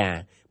មីកាយ៉ា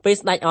ពេល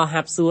ស្ដេចអូ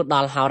ហាប់សួរដ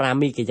ល់ហោរា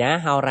មីកាយ៉ា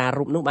ហោរា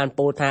រូបនោះបាន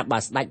ពោលថាបើ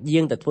ស្ដេចយា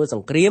ងទៅធ្វើស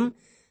ង្គ្រាម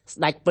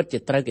ស្ដេចពិតជា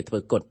ត្រូវគេធ្វើ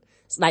គុត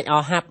ស្ដេចអូ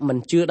ហាប់មិន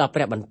ជឿដល់ព្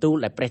រះបន្ទូល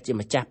ដែលព្រះជា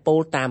ម្ចាស់ពោល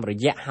តាមរ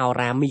យៈហោ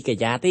រាមីកា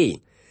យ៉ាទេ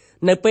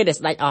នៅពេលដែល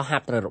ស្ដេចអូហា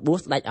ប់ត្រូវរបួស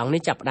ស្ដេចអង្គ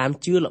នេះចាប់ផ្ដើម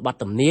ជឿល្បត់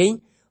ទំនាយ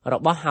រ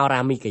បស់ហោរា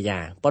មីកាយ៉ា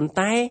ប៉ុន្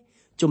តែ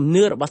ជំ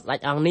នឿរបស់ស្ដេច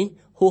អង្គនេះ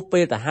ហួសពេ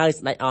លទៅហើយ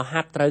ស្ដេចអូ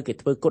ហាប់ត្រូវគេ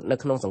ធ្វើគុតនៅ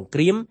ក្នុងសង្គ្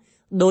រាម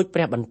ដោយព្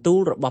រះបន្ទូល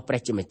របស់ព្រះ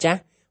ជាម្ចាស់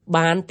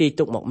បានទាយ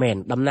ទុកមកមែន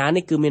ដំណើរ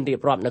នេះគឺមានរៀ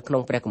បរាប់នៅក្នុ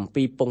ងព្រះគម្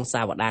ពីរពង្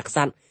សាវតារក្ស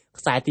ត្រ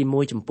ខ្សែទី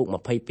1ចំពុក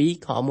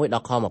22ខ1ដ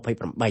ល់ខ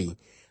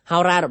28ហោ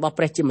រារបស់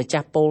ព្រះជាម្ចា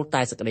ស់ពោល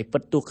តែសេចក្តីពិ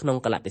តទោះក្នុង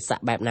កលៈទេសៈ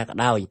បែបណាក៏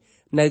ដោយ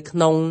នៅក្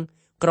នុង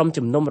ក្រុម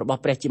ជំនុំរប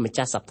ស់ព្រះជាម្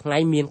ចាស់សប្តាហ៍ថ្ងៃ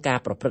មានការ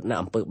ប្រព្រឹត្តនៅ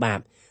អំពើបាប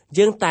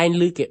យើងតែង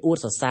ឮគេអួត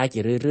សរសើរជា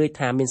រឿយៗ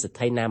ថាមានសេដ្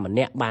ឋីណាម្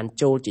នាក់បាន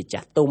ចូលជា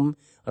ចាស់ទុំ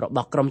រប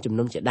ស់ក្រុមជំ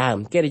នុំជាដើម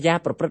កិរិយា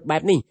ប្រព្រឹត្តបែ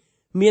បនេះ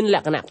មានល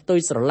ក្ខណៈផ្ទុយ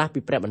ស្រឡះពី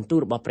ព្រះបន្ទូល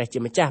របស់ព្រះជា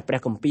ម្ចាស់ព្រះ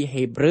គម្ពីរ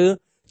ហេព្រើរ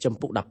ចំ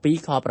ពុក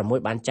12ខ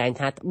6បានចែង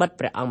ថាត្បិត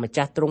ព្រះអង្គម្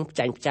ចាស់ទ្រង់ផ្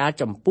ចាញ់ផ្ចាល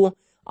ចំពោះ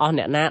អស់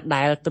អ្នកណា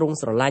ដែលទ្រង់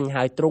ស្រឡាញ់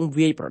ហើយទ្រង់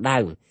វាយប្រដៅ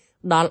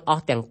ដល់អ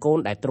ស់ទាំងកូន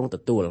ដែលទ្រង់ទ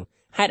ទួល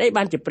ហេតុអី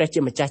បានជាព្រះ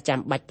ជាម្ចាស់ចាំ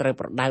បាច់ត្រូវ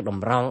ប្រដៅត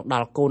ម្រង់ដ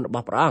ល់កូនរប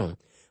ស់ព្រះអង្គ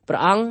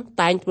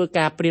តែងធ្វើ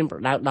ការព្រានប្រ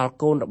ដៅដល់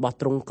កូនរបស់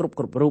ទ្រង់គ្រប់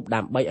រូប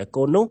ដើម្បីឲ្យ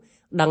កូននោះ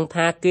ដឹង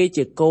ថាគេ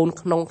ជាកូន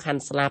ក្នុងខណ្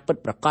ឌស្លាពិត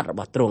ប្រាកដរប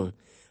ស់ទ្រង់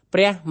ព្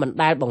រះមិន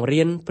ដែលបង្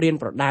រៀនព្រាន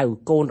ប្រដៅ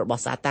កូនរប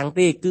ស់សាតាំង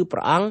ទេគឺព្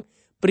រះអង្គ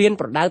ព្រាន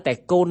ប្រដៅតែ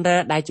កូនណា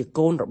ដែលជា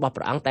កូនរបស់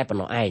ព្រះអង្គតែប៉ុ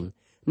ណ្ណោះឯង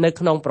នៅ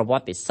ក្នុងប្រវ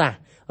ត្តិសាស្ត្រ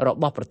រ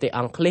បស់ប្រទេសអ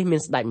ង់គ្លេសមា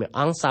នស្ដេចមួយ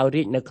អង្គសោយ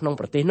រាជ្យនៅក្នុង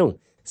ប្រទេសនោះ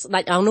ស្ដេ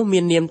ចអង្គនោះមា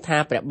ននាមថា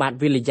ព្រះបាទ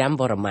វីលីយ៉ាំ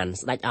វរ៉ាម៉ាន់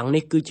ស្ដេចអង្គ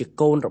នេះគឺជា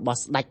កូនរបស់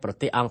ស្ដេចប្រ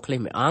ទេសអង់គ្លេស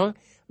មួយអង្គ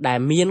ដែល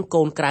មាន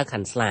កូនក្រៅខ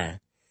ណ្ឌស្លា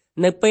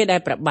នៅពេលដែ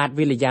លព្រះបាទ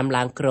វីលីយ៉ាំ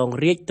ឡើងគ្រង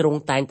រាជ្យទ្រង់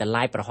តែងតែ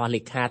ឡាយប្រហោះ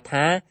លេខា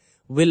ថា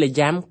វីលី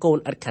យ៉ាំកូន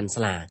ឥតខណ្ឌ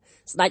ស្លា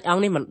ស្ដេចអង្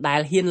គនេះមិនដែ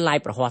លហ៊ានឡាយ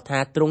ប្រហោះថា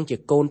ទ្រង់ជា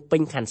កូនពេ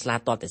ញខណ្ឌស្លាត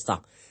តែសោះ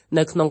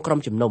នៅក្នុងក្រុម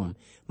ជំនុំ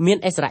មាន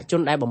អិសរជ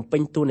នដែលបំពេ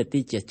ញតួនាទី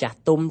ជាចាស់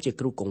ទុំជា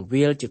គ្រូកង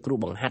វិលជាគ្រូ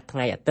បង្ហាត់ថ្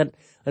ងៃអាទិត្យ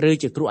ឬ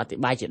ជាគ្រូអធិ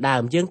ប្បាយជាដើ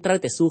មយើងត្រូវ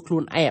តែសួរខ្លួ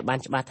នឯងឲ្យបាន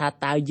ច្បាស់ថា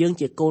តើយើង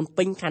ជាកូន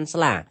ពេញខណ្ឌ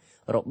ស្លា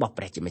របស់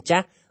ព្រះជាម្ចា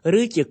ស់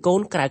ឬជាកូ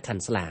នក្រៅខ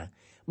ណ្ឌស្លា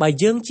បើ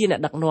យើងជាអ្នក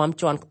ដឹកនាំ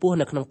ជាន់ខ្ពស់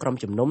នៅក្នុងក្រុម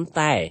ជំនុំ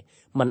តែ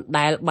មិន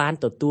ដែលបាន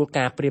ទទួល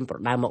ការព្រានប្រ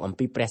ដៅមកអំ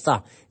ពីព្រះសោះ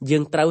យើ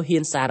ងត្រូវហ៊ា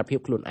នសារភាព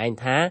ខ្លួនឯង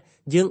ថា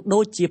យើងដូ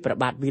ចជាព្រះ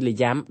បាទវីលី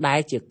យ៉ាំដែល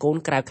ជាកូន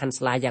ក្រៅខណ្ឌ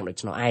ស្លាយ៉ាងដូ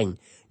ច្នោះឯង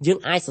យើង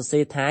អាចសរសេ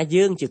រថា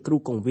យើងជាគ្រូ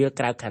កងវិល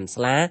ក្រៅខណ្ឌ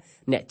ស្លា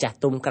អ្នកចាស់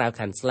ទុំក្រៅ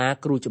ខណ្ឌស្លា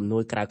គ្រូជំនួ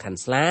យក្រៅខណ្ឌ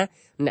ស្លា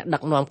អ្នកដឹ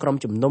កនាំក្រុម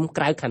ជំនុំ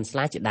ក្រៅខណ្ឌស្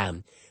លាជាដើម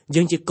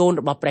យើងជាកូន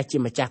របស់ព្រះជា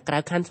ម្ចាស់ក្រៅ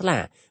ខណ្ឌស្លា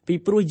ពី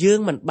ព្រោះយើង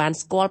មិនបាន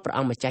ស្គាល់ព្រះ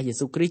អង្គម្ចាស់យេ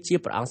ស៊ូវគ្រីស្ទជា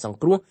ព្រះអង្គសង្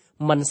គ្រោះ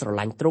មិនស្រ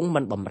ឡាញ់ទ្រង់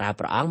មិនបម្រើ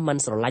ព្រះអង្គមិន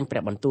ស្រឡាញ់ព្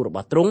រះបន្ទូលរប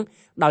ស់ទ្រង់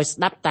ដោយស្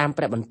ដាប់តាម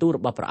ព្រះបន្ទូលរ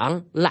បស់ព្រះអង្គ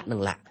លក្ខនឹ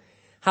ងលក្ខ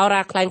ហោ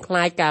រាค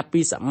ล้ายកាល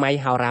ពីសម័យ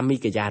ហោរាមី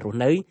កាយ៉ារស់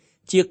នៅ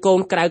ជាកូន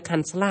ក្រៅខ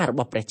ណ្ឌស្លារប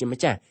ស់ព្រះជាម្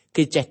ចាស់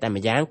គេចេះតែ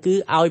ម្យ៉ាងគឺ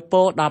ឲ្យព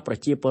រដល់ប្រ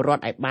ជាពលរដ្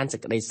ឋឲ្យបានសេច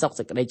ក្តីសុខ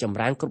សេចក្តីចម្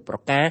រើនគ្រប់ប្រ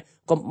ការ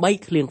កុំបី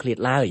ឃ្លៀងឃ្លាត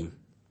ឡើយ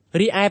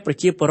រីឯប្រ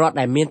ជាពលរដ្ឋ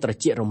ដែលមានត្រ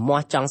ចៀករមា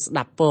ស់ចង់ស្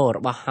ដាប់ពររ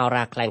បស់ហោ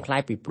រាคล้า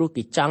ยពីព្រោះ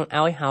គេចង់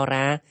ឲ្យហោ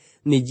រា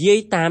និយាយ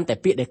តាមតែ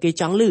ពាក្យដែលគេ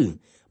ចង់ឮ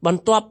ប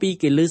ន្ទាប់ពី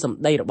គេឮសម្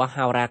ដីរបស់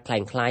ហោរាค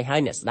ล้ายហើយ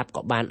អ្នកស្ដាប់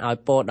ក៏បានឲ្យ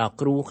ពរដល់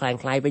គ្រូค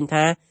ล้ายវិញ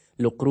ថា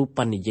លោកគ្រូ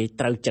ប៉ិននិយាយ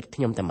ត្រូវចិត្តខ្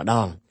ញុំតែម្ដ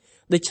ង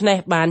ដូច្នេះ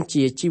បាន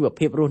ជាជីវ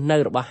ភាពរស់នៅ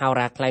របស់ហោ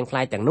រាคล้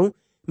ายទាំងនោះ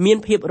មាន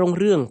ភាពរុង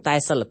រឿងតែ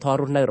សិលធម៌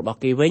រស់នៅរបស់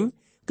គេវិញ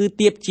គឺ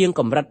ទាបជាង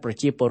កម្រិតប្រ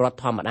ជាពលរដ្ឋ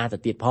ធម្មតាទៅ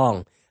ទៀតផង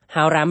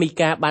ហោរាមី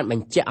កាបានប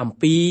ញ្ជាក់អំ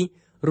ពី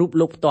រូប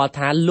លោកផ្ទាល់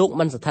ថាលោក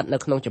មិនស្ថិតនៅ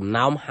ក្នុងចំ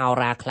ណោមហោ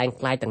រាค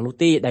ล้ายទាំងនោះ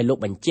ទេដែលលោក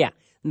បញ្ជាក់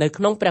នៅ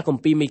ក្នុងព្រះគ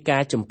ម្ពីរមីកា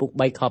ចំពុក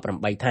3ខ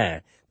8ថា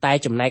តែ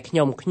ចំណែកខ្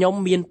ញុំ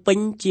មានពេញ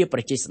ជាប្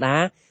រជាស្ដា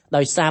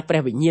ដោយសារព្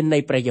រះវិញ្ញាណនៃ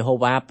ព្រះយេហូ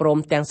វ៉ាព្រម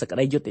ទាំងសេចក្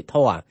តីយុត្តិធ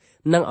ម៌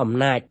និងអំ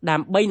ណាចដើ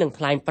ម្បីនឹង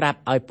ថ្លែងប្រាប់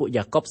ឲ្យពួក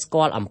យ៉ាកុបស្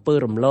គាល់អំពើ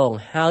រំលង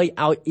ហើយឲ្យ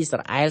អ៊ីស្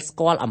រាអែលស្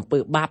គាល់អំពើ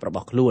បាបរប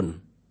ស់ខ្លួន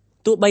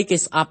ទោះបីគេ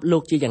ស្អប់លោ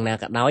កជាយ៉ាងណា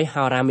ក៏ដោយ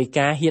ហោរាមី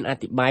កាហ៊ានអ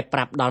ធិប្បាយប្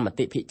រាប់ដល់ម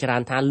តិភិជាច្រើ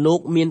នថាលោក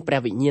មានព្រះ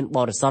វិញ្ញាណប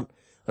រិសុទ្ធ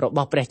រប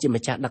ស់ព្រះជា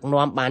ម្ចាស់ដឹក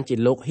នាំបានជា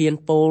លោកហ៊ាន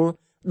ពោល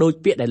ដោយ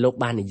ពាក្យដែលលោក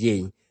បាននិយា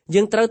យ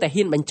យើងត្រូវតែ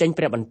ហ៊ានបញ្ចេញ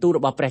ព្រះបន្ទូលរ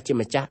បស់ព្រះជា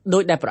ម្ចាស់ដោ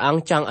យដែលព្រះអ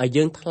ង្គចង់ឲ្យ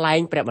យើងថ្លែង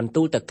ព្រះបន្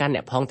ទូលទៅកាន់អ្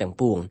នកផងទាំង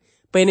ពួង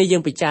ពេលនេះយើ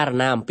ងពិចារ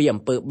ណាអំពីអំ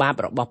ពើបាប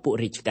របស់ពួក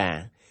រាជការ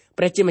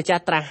ព្រះជាម្ចា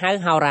ស់ត្រាស់ហៅ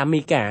ហោរា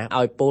មីកា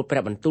ឲ្យពោលព្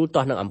រះបន្ទូល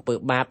ទាស់នឹងអំពើ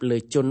បាបលើ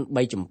ជន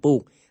3ចម្ពោះ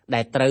ដែ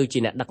លត្រូវជា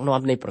អ្នកដឹកនាំ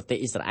នៃប្រទេស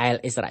អ៊ីស្រាអែល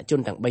អិសរាជជន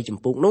ទាំង3ច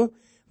ម្ពោះនោះ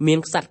មាន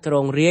ក្សត្រគ្រ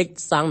ងរាជ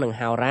សង្ឃនិង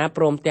ហោរា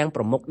ព្រមទាំង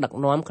ប្រមុខដឹក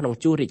នាំក្នុង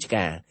ជួររាជ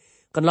ការ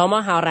កន្លងម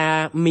កហោរា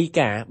មី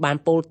កាបាន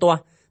ពោលទាស់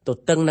ទ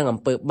ទឹងនឹងអំ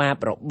ពើបា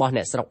បរបស់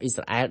អ្នកស្រុកអ៊ី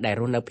ស្រាអែលដែល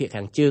រស់នៅភាគ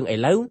ខាងជើងឥ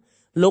ឡូវ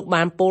លោក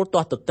បានពោល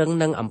ទាស់ទទឹង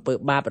នឹងអំពើ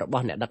បាបរប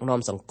ស់អ្នកដឹកនាំ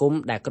សង្គម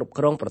ដែលគ្រប់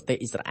គ្រងប្រទេស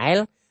អ៊ីស្រាអែល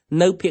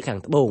នៅភាគខា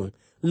ងត្បូង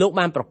លោក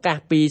បានប្រកាស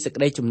ពីសេច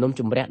ក្តីជំនុំ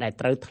ជម្រះដែល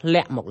ត្រូវធ្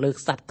លាក់មកលើ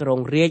ក្សត្រគ្រង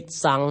រាជ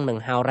សង្ឃនិង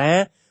ហោរា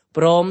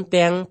ព្រម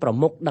ទាំងប្រ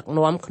មុខដឹក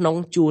នាំក្នុង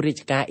ជួររា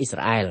ជការអ៊ីស្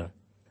រាអែល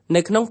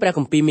នៅក្នុងព្រះគ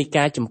ម្ពីរមី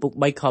កាចំពុក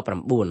3ខ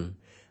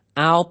9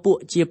អោពួក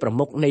ជាប្រ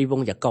មុខនៃវ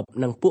ង្សយ៉ាកុប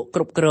និងពួកគ្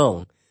រប់គ្រង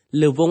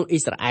លើវង្សអ៊ី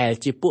ស្រាអែល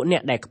ជាពួកអ្ន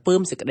កដែលខ្ពើម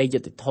សេចក្តីយុ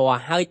ត្តិធម៌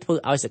ហើយធ្វើ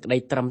ឲ្យសេចក្តី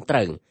ត្រឹមត្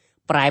រូវ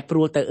ប្រែប្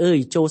រួលទៅអើយ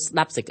ចូលស្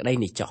ដាប់សេចក្តី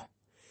នេះចុះ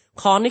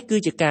ខនេះគឺ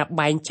ជាការ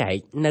បែងចែក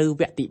នៅ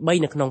វគ្គទី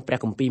3នៅក្នុងព្រះ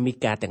គម្ពីរមី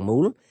កាទាំងមូ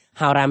ល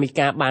ហោរាមី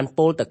កាបាន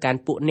ពោលទៅកាន់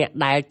ពួកអ្នក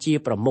ដែលជា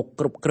ប្រមុខ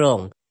គ្រប់គ្រង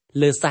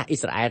លើសាសអ៊ី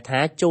ស្រាអែលថា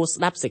ចូល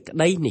ស្ដាប់សេចក្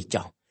តីនេះ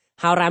ចុះ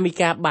ហោរាមី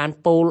កាបាន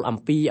ពោលអំ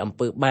ពីអំ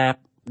ពើបាប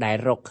ដែល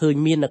រកឃើញ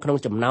មាននៅក្នុង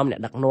ចំណោមអ្នក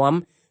ដឹកនាំ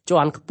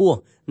ជាន់ខ្ពស់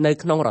នៅ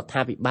ក្នុងរដ្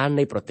ឋាភិបាល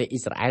នៃប្រទេសអ៊ី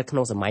ស្រាអែលក្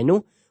នុងសម័យនោះ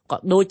ក៏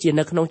ដូចជា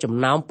នៅក្នុងចំ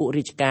ណោមពួក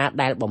រាជការ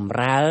ដែលបម្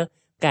រើ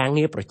ការ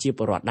ងារប្រជាព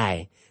លរដ្ឋដែរ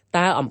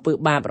តើអំពើ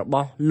បាបរប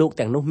ស់លោក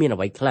ទាំងនោះមានអ្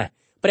វីខ្លះ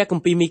ព្រះគ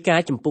ម្ពីរមីកា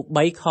ចំពុក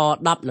3ខ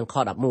10និងខ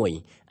11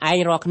ឯង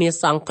រាល់គ្នា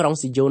សង់ក្រុង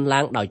ស៊ីយ៉ូនឡើ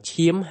ងដោយ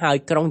ឈាមហើយ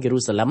ក្រុងយេរូ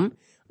សាឡិម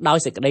ដោយ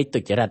សេចក្តីទុ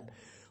ច្ចរិត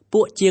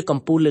ពួកជាកំ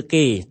ពូលលើ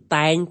គេ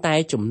តែងតែ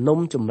ជំនុំ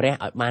ជម្រះ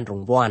ឲ្យបានរ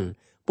ង្វាន់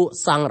ពួក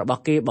សង្ឃរប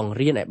ស់គេបង្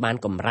រៀនឲ្យបាន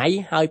កម្រៃ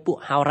ហើយពួក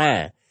ហោរា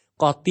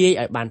ក៏ទាយ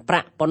ឲ្យបានប្រា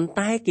ក់ប៉ុន្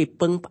តែគេ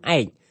ពឹងផ្អែ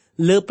ក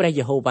លើព្រះ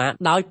យេហូវ៉ា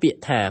ដោយពាក្យ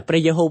ថាព្រះ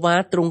យេហូវ៉ា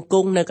ទ្រង់គ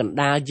ង់នៅកណ្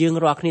ដាលយើង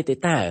រាល់គ្នាទេ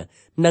តើ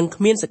នឹង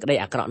គ្មានសេចក្តី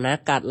អាក្រក់ណា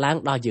កើតឡើង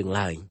ដល់យើង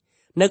ឡើយ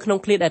នៅក្នុង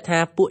ឃ្លាដែលថា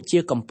ពួកជា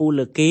កំពូល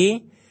លើគេ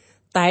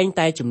តែង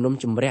តែជំនុំ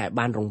ជម្រះឲ្យ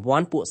បានរង្វា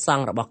ន់ពួកស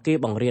ង្ឃរបស់គេ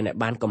បង្រៀនឲ្យ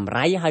បានកម្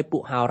រៃហើយពួ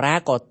កហោរា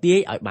ក៏ទាយ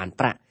ឲ្យបាន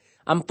ប្រាក់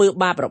អំពើ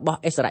បាបរបស់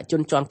អិសរាជជ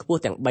នជាន់ខ្ពស់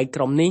ទាំង3ក្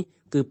រុមនេះ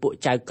គឺពួក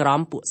ចៅក្រម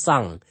ពួកស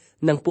ង្ឃ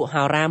និងពួក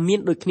ហោរាមាន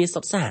ដូចគ្នា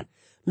សុទ្ធសាធ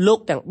លោក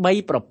ទាំង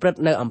3ប្រព្រឹត្ត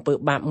នៅអំពើ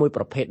បាបមួយ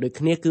ប្រភេទដូច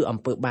គ្នាគឺអំ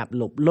ពើបាប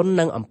លោភលន់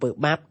និងអំពើ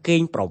បាបកេ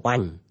ងប្រវ័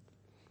ញ្ច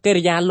កិ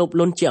រិយាលោភ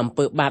លន់ជាអំ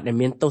ពើបាបដែល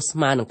មានទោសស្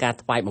មើនឹងការ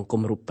ថ្វាយបង្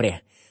គំរូបព្រះ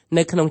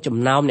នៅក្នុងចំ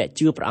ណោមអ្នក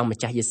ជឿព្រះអង្គម្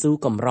ចាស់យេស៊ូវ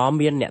កម្រ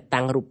មានអ្នក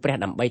តាំងរូបព្រះ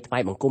ដើម្បីថ្វា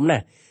យបង្គំណា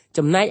ស់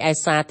ចំណែកឯ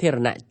សាធារ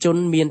ណជន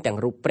មានទាំង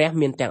រូបព្រះ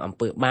មានទាំងអំ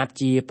ពើបាប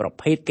ជាប្រ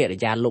ភេទកិរិ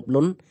យាលោភល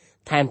ន់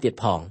ថែមទៀត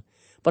ផង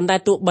ប៉ុន្តែ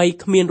ទោះបី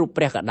គ្មានរូប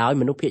ព្រះក៏ដោយ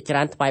មនុស្សភាគច្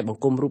រើនថ្វាយប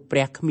ង្គំរូបព្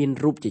រះគ្មាន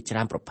រូបជាច្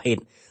រើនប្រភេទ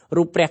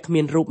រូបព្រះគ្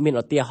មានរូបមាន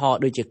ឧទាហរណ៍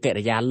ដូចជាកិ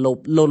រិយាលោភ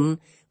លន់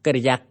កិ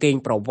រិយាកេង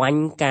ប្រវ័ញ្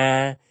ចការ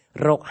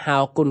រកហៅ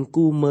គុណ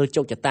គូមើល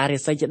ជោគជតារា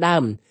សីជាដើ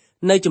ម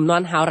នៅចំនួ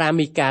នហោរា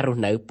មីការស់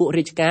នៅពួក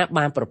រាជការ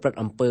បានប្រព្រឹត្ត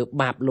អំពើ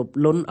បាបលោភ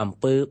លន់អំ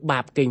ពើបា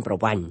បកេងប្រ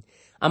វ័ញ្ច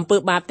អំពើ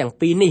បាបទាំង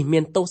ពីរនេះមា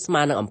នទោសស្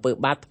មើនឹងអំពើ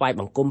បាបថ្វាយ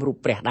បង្គំរូប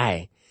ព្រះដែរ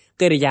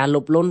កិរិយាលោ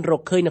ភលន់រ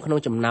កឃើញនៅក្នុង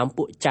ចំណោម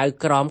ពួកចៅ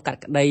ក្រមកាត់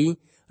ក្តី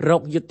រ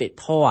កយុត្តិ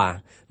ធម៌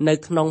នៅ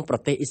ក្នុងប្រ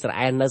ទេសអ៊ីស្រា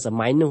អែលនៅស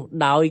ម័យនោះ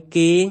ដោយ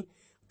គេ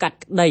កាត់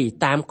ក្តី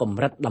តាមក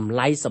ម្រិតតម្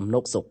លៃសំណុ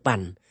កសូប៉ា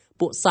ន់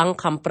ពួកសង្ឃ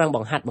ខំប្រឹងប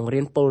ង្ហាត់បង្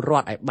រៀនពលរ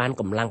ដ្ឋឲ្យបាន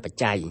កម្លាំងបច្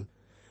ច័យ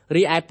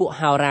រីឯពួក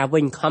ហោរាវិ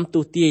ញខំ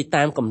ទូទាយ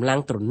តាមកម្លាំង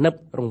ទ្រនឹប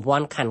រង្វា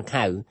ន់ខាន់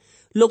ខៅ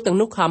លោកទាំង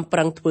នោះខំប្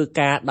រឹងធ្វើ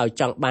ការដោយ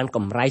ចង់បានក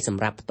ម្រៃស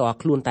ម្រាប់ផ្ទាល់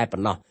ខ្លួនតែប៉ុ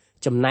ណ្ណោះ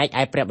ចំណែក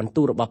ឯព្រះបន្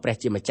ទូលរបស់ព្រះ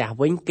ជាម្ចាស់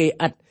វិញគេ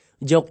ឥត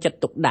យកចិត្ត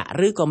ទុកដាក់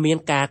ឬក៏មាន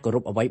ការគោរ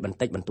ពអ្វីបន្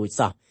តិចបន្តួច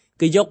សោះ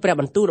គឺយកព្រះ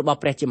បន្ទូលរបស់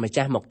ព្រះជាម្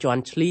ចាស់មកជ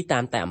ន់ឈ្លីតា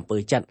មតែអំពើ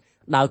ចិត្ត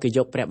ដោយគេយ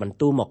កព្រះបន្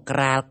ទូលមកក្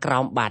រាលក្រោ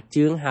មបាត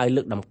ជើងហើយ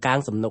លើកដំកើង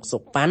សំណុកសុ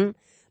កប៉ាន់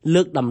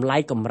លើកតម្លៃ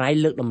កម្រៃ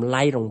លើកតម្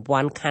លៃរង្វា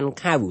ន់ខាន់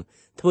ខៅ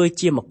ធ្វើ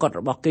ជាមកុដ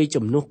របស់គេ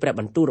ជំនួសព្រះ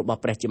បន្ទូលរបស់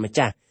ព្រះជាម្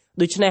ចាស់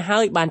ដូច្នេះហើ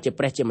យបានជា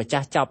ព្រះជាម្ចា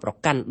ស់ចោទប្រ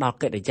កាន់ដល់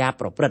កិរិយា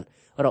ប្រព្រឹត្ត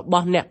រប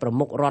ស់អ្នកប្រ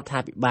មុខរដ្ឋា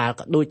ភិបាល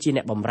ក៏ដូចជា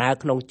អ្នកបម្រើ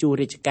ក្នុងជួរ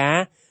រាជការ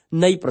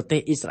នៃប្រទេស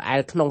អ៊ីស្រាអែ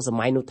លក្នុងស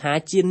ម័យនោះថា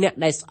ជាអ្នក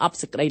ដែលស្អប់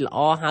សេចក្តីល្អ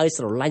ហើយ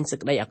ស្រឡាញ់សេច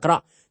ក្តីអាក្រ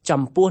ក់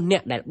ចំពោះអ្ន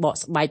កដែលបក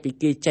ស្បែកពី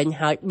គេចេញ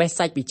ហើយបេះ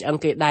សាច់ពីឆ្អឹង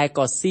គេដែរ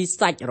ក៏ស៊ី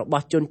សាច់រប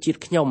ស់ជនជាតិ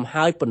ខ្ញុំ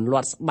ហើយពន្លា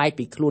ត់ស្បែក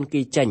ពីខ្លួន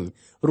គេចេញ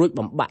រួច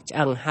បំបាក់ឆ្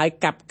អឹងហើយ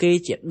កាប់គេ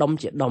ជាដុំ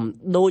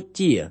ដូច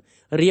ជា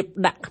រៀប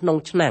ដាក់ក្នុង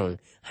ឆ្នាំង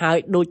ហើយ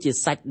ដូចជា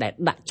សាច់ដែល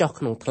ដាក់ចុះ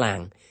ក្នុងថ្លាង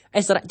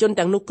អិសរាជជន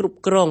ទាំងនោះគ្រប់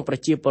គ្រងប្រ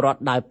ជាពលរដ្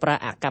ឋដោយប្រើ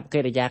អកប្បកិ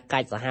រិយាកា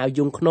ចសាហាវយ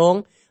ង់ឃ្នង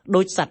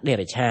ដូចសត្វដេ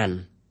រឆាន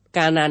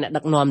កាលណាអ្នក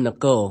ដឹកនាំន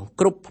គរ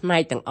គ្រប់ផ្នែ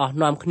កទាំងអស់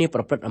នាំគ្នាប្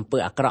រព្រឹត្តអំពើ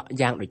អាក្រក់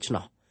យ៉ាងដូច្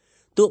នោះ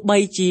ទោះបី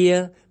ជា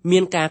មា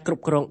នការគ្រ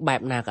ប់គ្រងបែ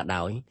បណាក៏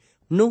ដោយ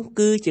នោះ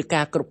គឺជា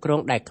ការគ្រប់គ្រង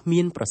ដែលគ្មា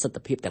នប្រសិទ្ធ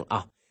ភាពទាំងអ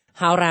ស់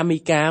ហោរាមី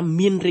កា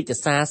មានរាជ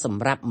សារស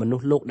ម្រាប់មនុ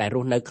ស្សលោកដែលរ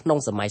ស់នៅក្នុង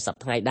សម័យសព្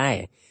វថ្ងៃដែរ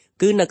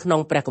គឺនៅក្នុ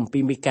ងព្រះគម្ពី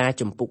រមីកា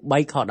ចំពុក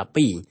3ខ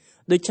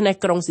12ដូច្នេះ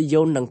ក្រុងស៊ី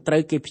យ៉ូននឹងត្រូ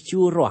វគេព្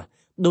យួររាស់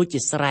ដូចជា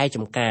ស្រែច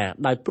ម្ការ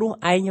ដោយព្រោះ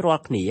ឯងរា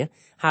ល់គ្នា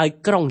ហើយ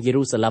ក្រុងយេ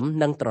រូសាឡិម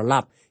នឹងត្រឡ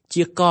ប់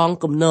ជាកង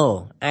គំនរ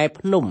ឯ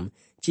ភ្នំ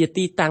ជា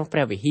ទីតាំងព្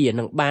រះវិហារ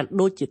នឹងបាន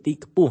ដូចជាទី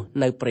ខ្ពស់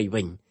នៅព្រៃ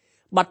វិញ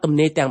បទទំ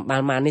នាយទាំងបា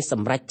ននេះស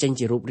ម្រាប់ចេញ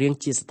ជារូបរាង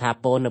ជាស្ថា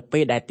ពរនៅពេ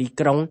លដែលទី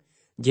ក្រុង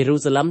យេរូ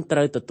សាឡិមត្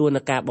រូវទទួល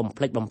នឹងការបំ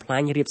ផ្លិចបំផ្លា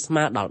ញរាបស្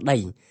មើដល់ដី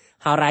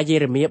ហោរាយេ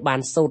រេមៀបាន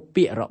សូត្រ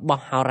ពាក្យរប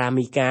ស់ហោរា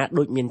មីកា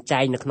ដូចមានចែ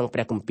ងនៅក្នុងព្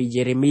រះគម្ពីរ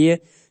យេរេមៀ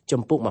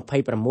ចំពុក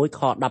26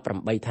ខ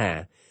18ថា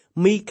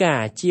មីកា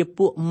ជា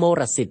ពួកម៉ូ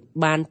រ៉ាស៊ីត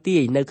បានទា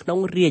យនៅក្នុង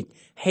រាជ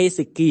ហេ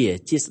សេគៀ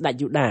ជាស្ដេច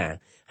យូដា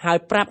ហើយ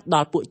ប្រាប់ដ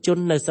ល់ពួកជន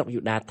នៅស្រុក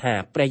យូដាថា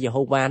ព្រះយេ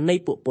ហូវ៉ានៃ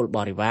ពួកពលប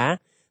រិវារ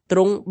ទ្រ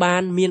ង់បា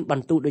នមានប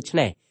ន្ទូលដូច្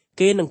នេះ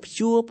គេនឹងព្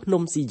យួរភ្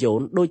នំស៊ីយ៉ូ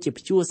នដូចជា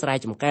ព្យួរស្រែ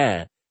ចម្ការ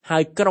ហើ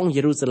យក្រុង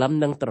យេរូសាឡឹម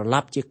នឹងត្រឡ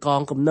ប់ជាក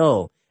ងគំនរ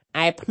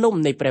ឯភ្នំ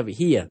នៃព្រះវិ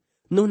ហារ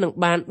នោះនឹង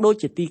បានដូច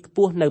ជាទីខ្ព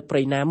ស់នៅព្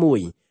រៃណាមួយ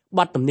ប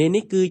ទទំនាយ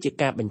នេះគឺជា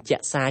ការបញ្ជា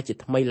ក់សារជា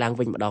ថ្មីឡើង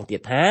វិញម្ដងទៀ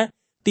តថា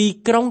ទី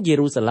ក្រុងយេ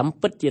រូសាឡឹម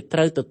ពិតជាត្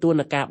រូវទទួល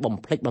នឹងការបំ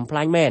ផ្លិចបំផ្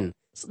លាញមែន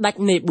ស្ដេច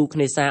នេប៊ូខ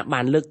នេសា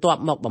បានលើកទ័ព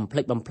មកបំផ្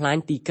លិចបំផ្លាញ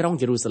ទីក្រុង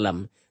យេរូសាឡឹម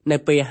នៅ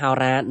ពេលហោ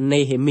រានេ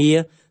ហេមៀ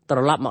ត្រ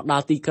ឡប់មកដ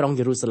ល់ទីក្រុង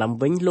យេរូសាឡឹម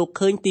វិញលោក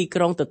ឃើញទី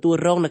ក្រុងទទួល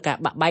រងនឹងការ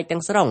បាក់បែកទាំ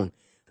ងស្រុង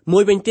មួ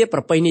យវិញទៀតប្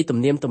រពៃណីទំ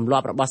នៀមទម្លា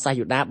ប់របស់សាស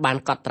យូដាបាន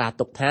កត់ត្រា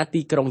ទុកថា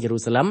ទីក្រុងយេរូ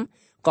សាឡឹម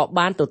ក៏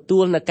បានទទួ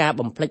លនឹងការ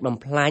បំផ្លិចបំ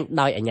ផ្លាញ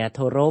ដោយអាញាធ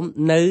ររ៉ូម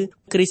នៅ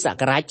គ្រិស្តស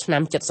ករាជឆ្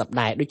នាំ70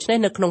ដែរដូច្នេះ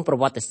នៅក្នុងប្រ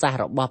វត្តិសាស្ត្រ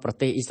របស់ប្រ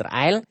ទេសអ៊ីស្រា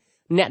អែល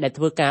អ្នកដែល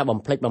ធ្វើការបំ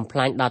ផ្លិចបំផ្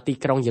លាញដល់ទី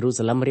ក្រុងយេរូ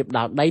សាឡឹមរៀបដ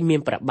ល់ដីមាន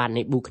ព្រះបាទ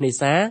នេប៊ូខនេ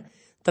សា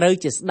ត្រូវ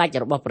ជាស្ដេច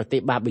របស់ប្រទេស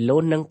បាប៊ីឡូ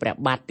ននិងព្រះ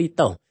បាទទី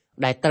តុស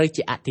ដែលត្រូវ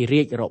ជាអធិ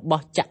រាជរប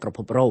ស់ចក្រភ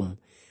ពរ៉ូម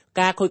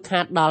ការខូចខា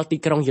តដល់ទី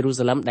ក្រុងយេរូ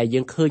សាឡឹមដែលយើ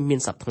ងឃើញមាន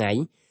សប្តាហ៍ថ្ងៃ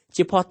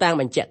ជាភស្តុតាង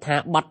បញ្ជាក់ថា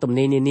បទទំ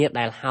នាយនានា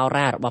ដែលហោ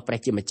រារបស់ព្រះ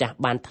ជាម្ចាស់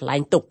បានថ្លែ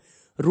ងទុក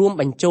រួម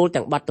បញ្ចូល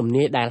ទាំងបទទំ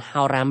នាយដែល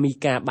ហោរាមី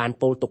កាបាន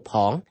ពោលទុកផ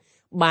ង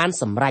បាន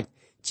សម្រេច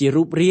ជា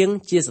រូបរាង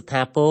ជាស្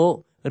ថាពរ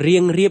រៀ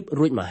ងរៀប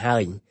រួចមកហើ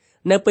យ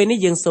នៅពេលនេះ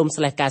យើងសូម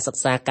ស្លេះការសិ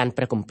ក្សាកាន់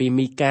ព្រះគម្ពីរ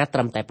មីកាត្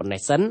រឹមតែប៉ុណ្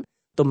ណេះសិន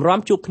ទម្រាំ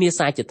ជួបគ្នា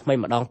សាជាថ្មី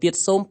ម្ដងទៀត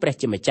សូមព្រះ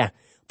ជាម្ចាស់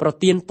ប្រ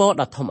ទានពរ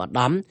ដ៏ធំឧត្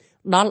តម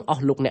ដល់អ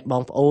ស់លោកអ្នកប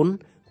ងប្អូន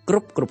គ្រ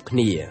ប់គ្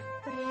នា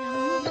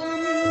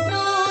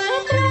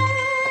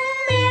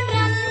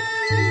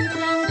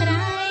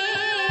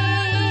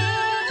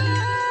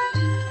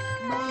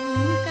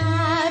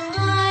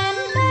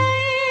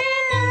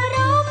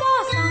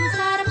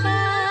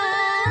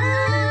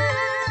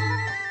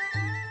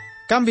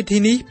កម្មវិធី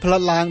នេះផ្លា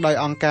ត់ឡើងដោយ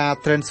អង្គការ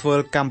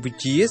Transworld កម្ពុ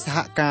ជាសហ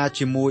ការ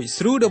ជាមួយ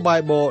Through the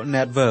Bible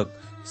Network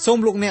សូម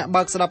លោកអ្នក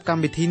បើកស្ដាប់កម្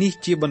មវិធីនេះ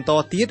ជាបន្ត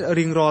ទៀត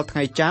រៀងរាល់ថ្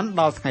ងៃច័ន្ទ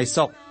ដល់ថ្ងៃ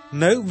សុក្រ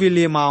នៅវេ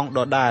លាម៉ោងដ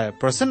ដែល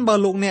ប្រសិនបើ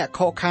លោកអ្នកខ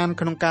កខាន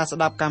ក្នុងការស្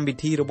ដាប់កម្មវិ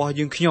ធីរបស់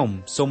យើងខ្ញុំ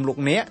សូមលោក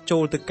អ្នកចូ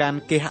លទៅកាន់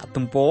គេហ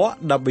ទំព័រ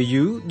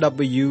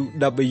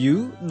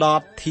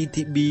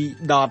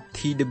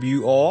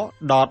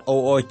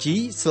www.ttb.twr.org/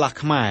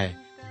 ខ្មែរ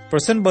ប្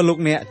រសិនបើលោក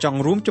អ្នកចង់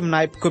រួមចំ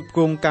ណែកផ្គត់ផ្គ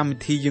ង់កម្មវិ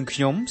ធីយើងខ្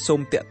ញុំសូម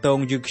តាក់ទង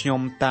យើងខ្ញុំ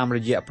តាមរ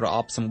យៈប្រអ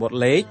ប់សម្បត្តិ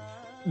លេខ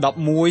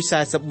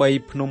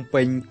1143ភ្នំ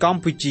ពេញក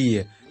ម្ពុជា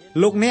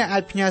លោកអ្នកអា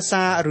ចផ្ញើ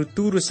សារឬ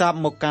ទូរស័ព្ទ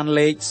មកកាន់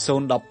លេខ012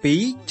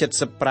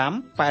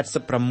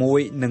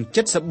 75 86 និង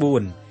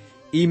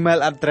 74 Email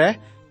address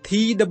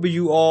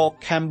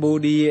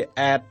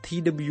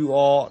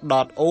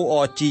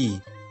twrcambodia@twr.org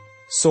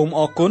សូម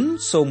អរគុណ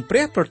សូមព្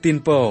រះប្រទាន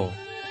ពរ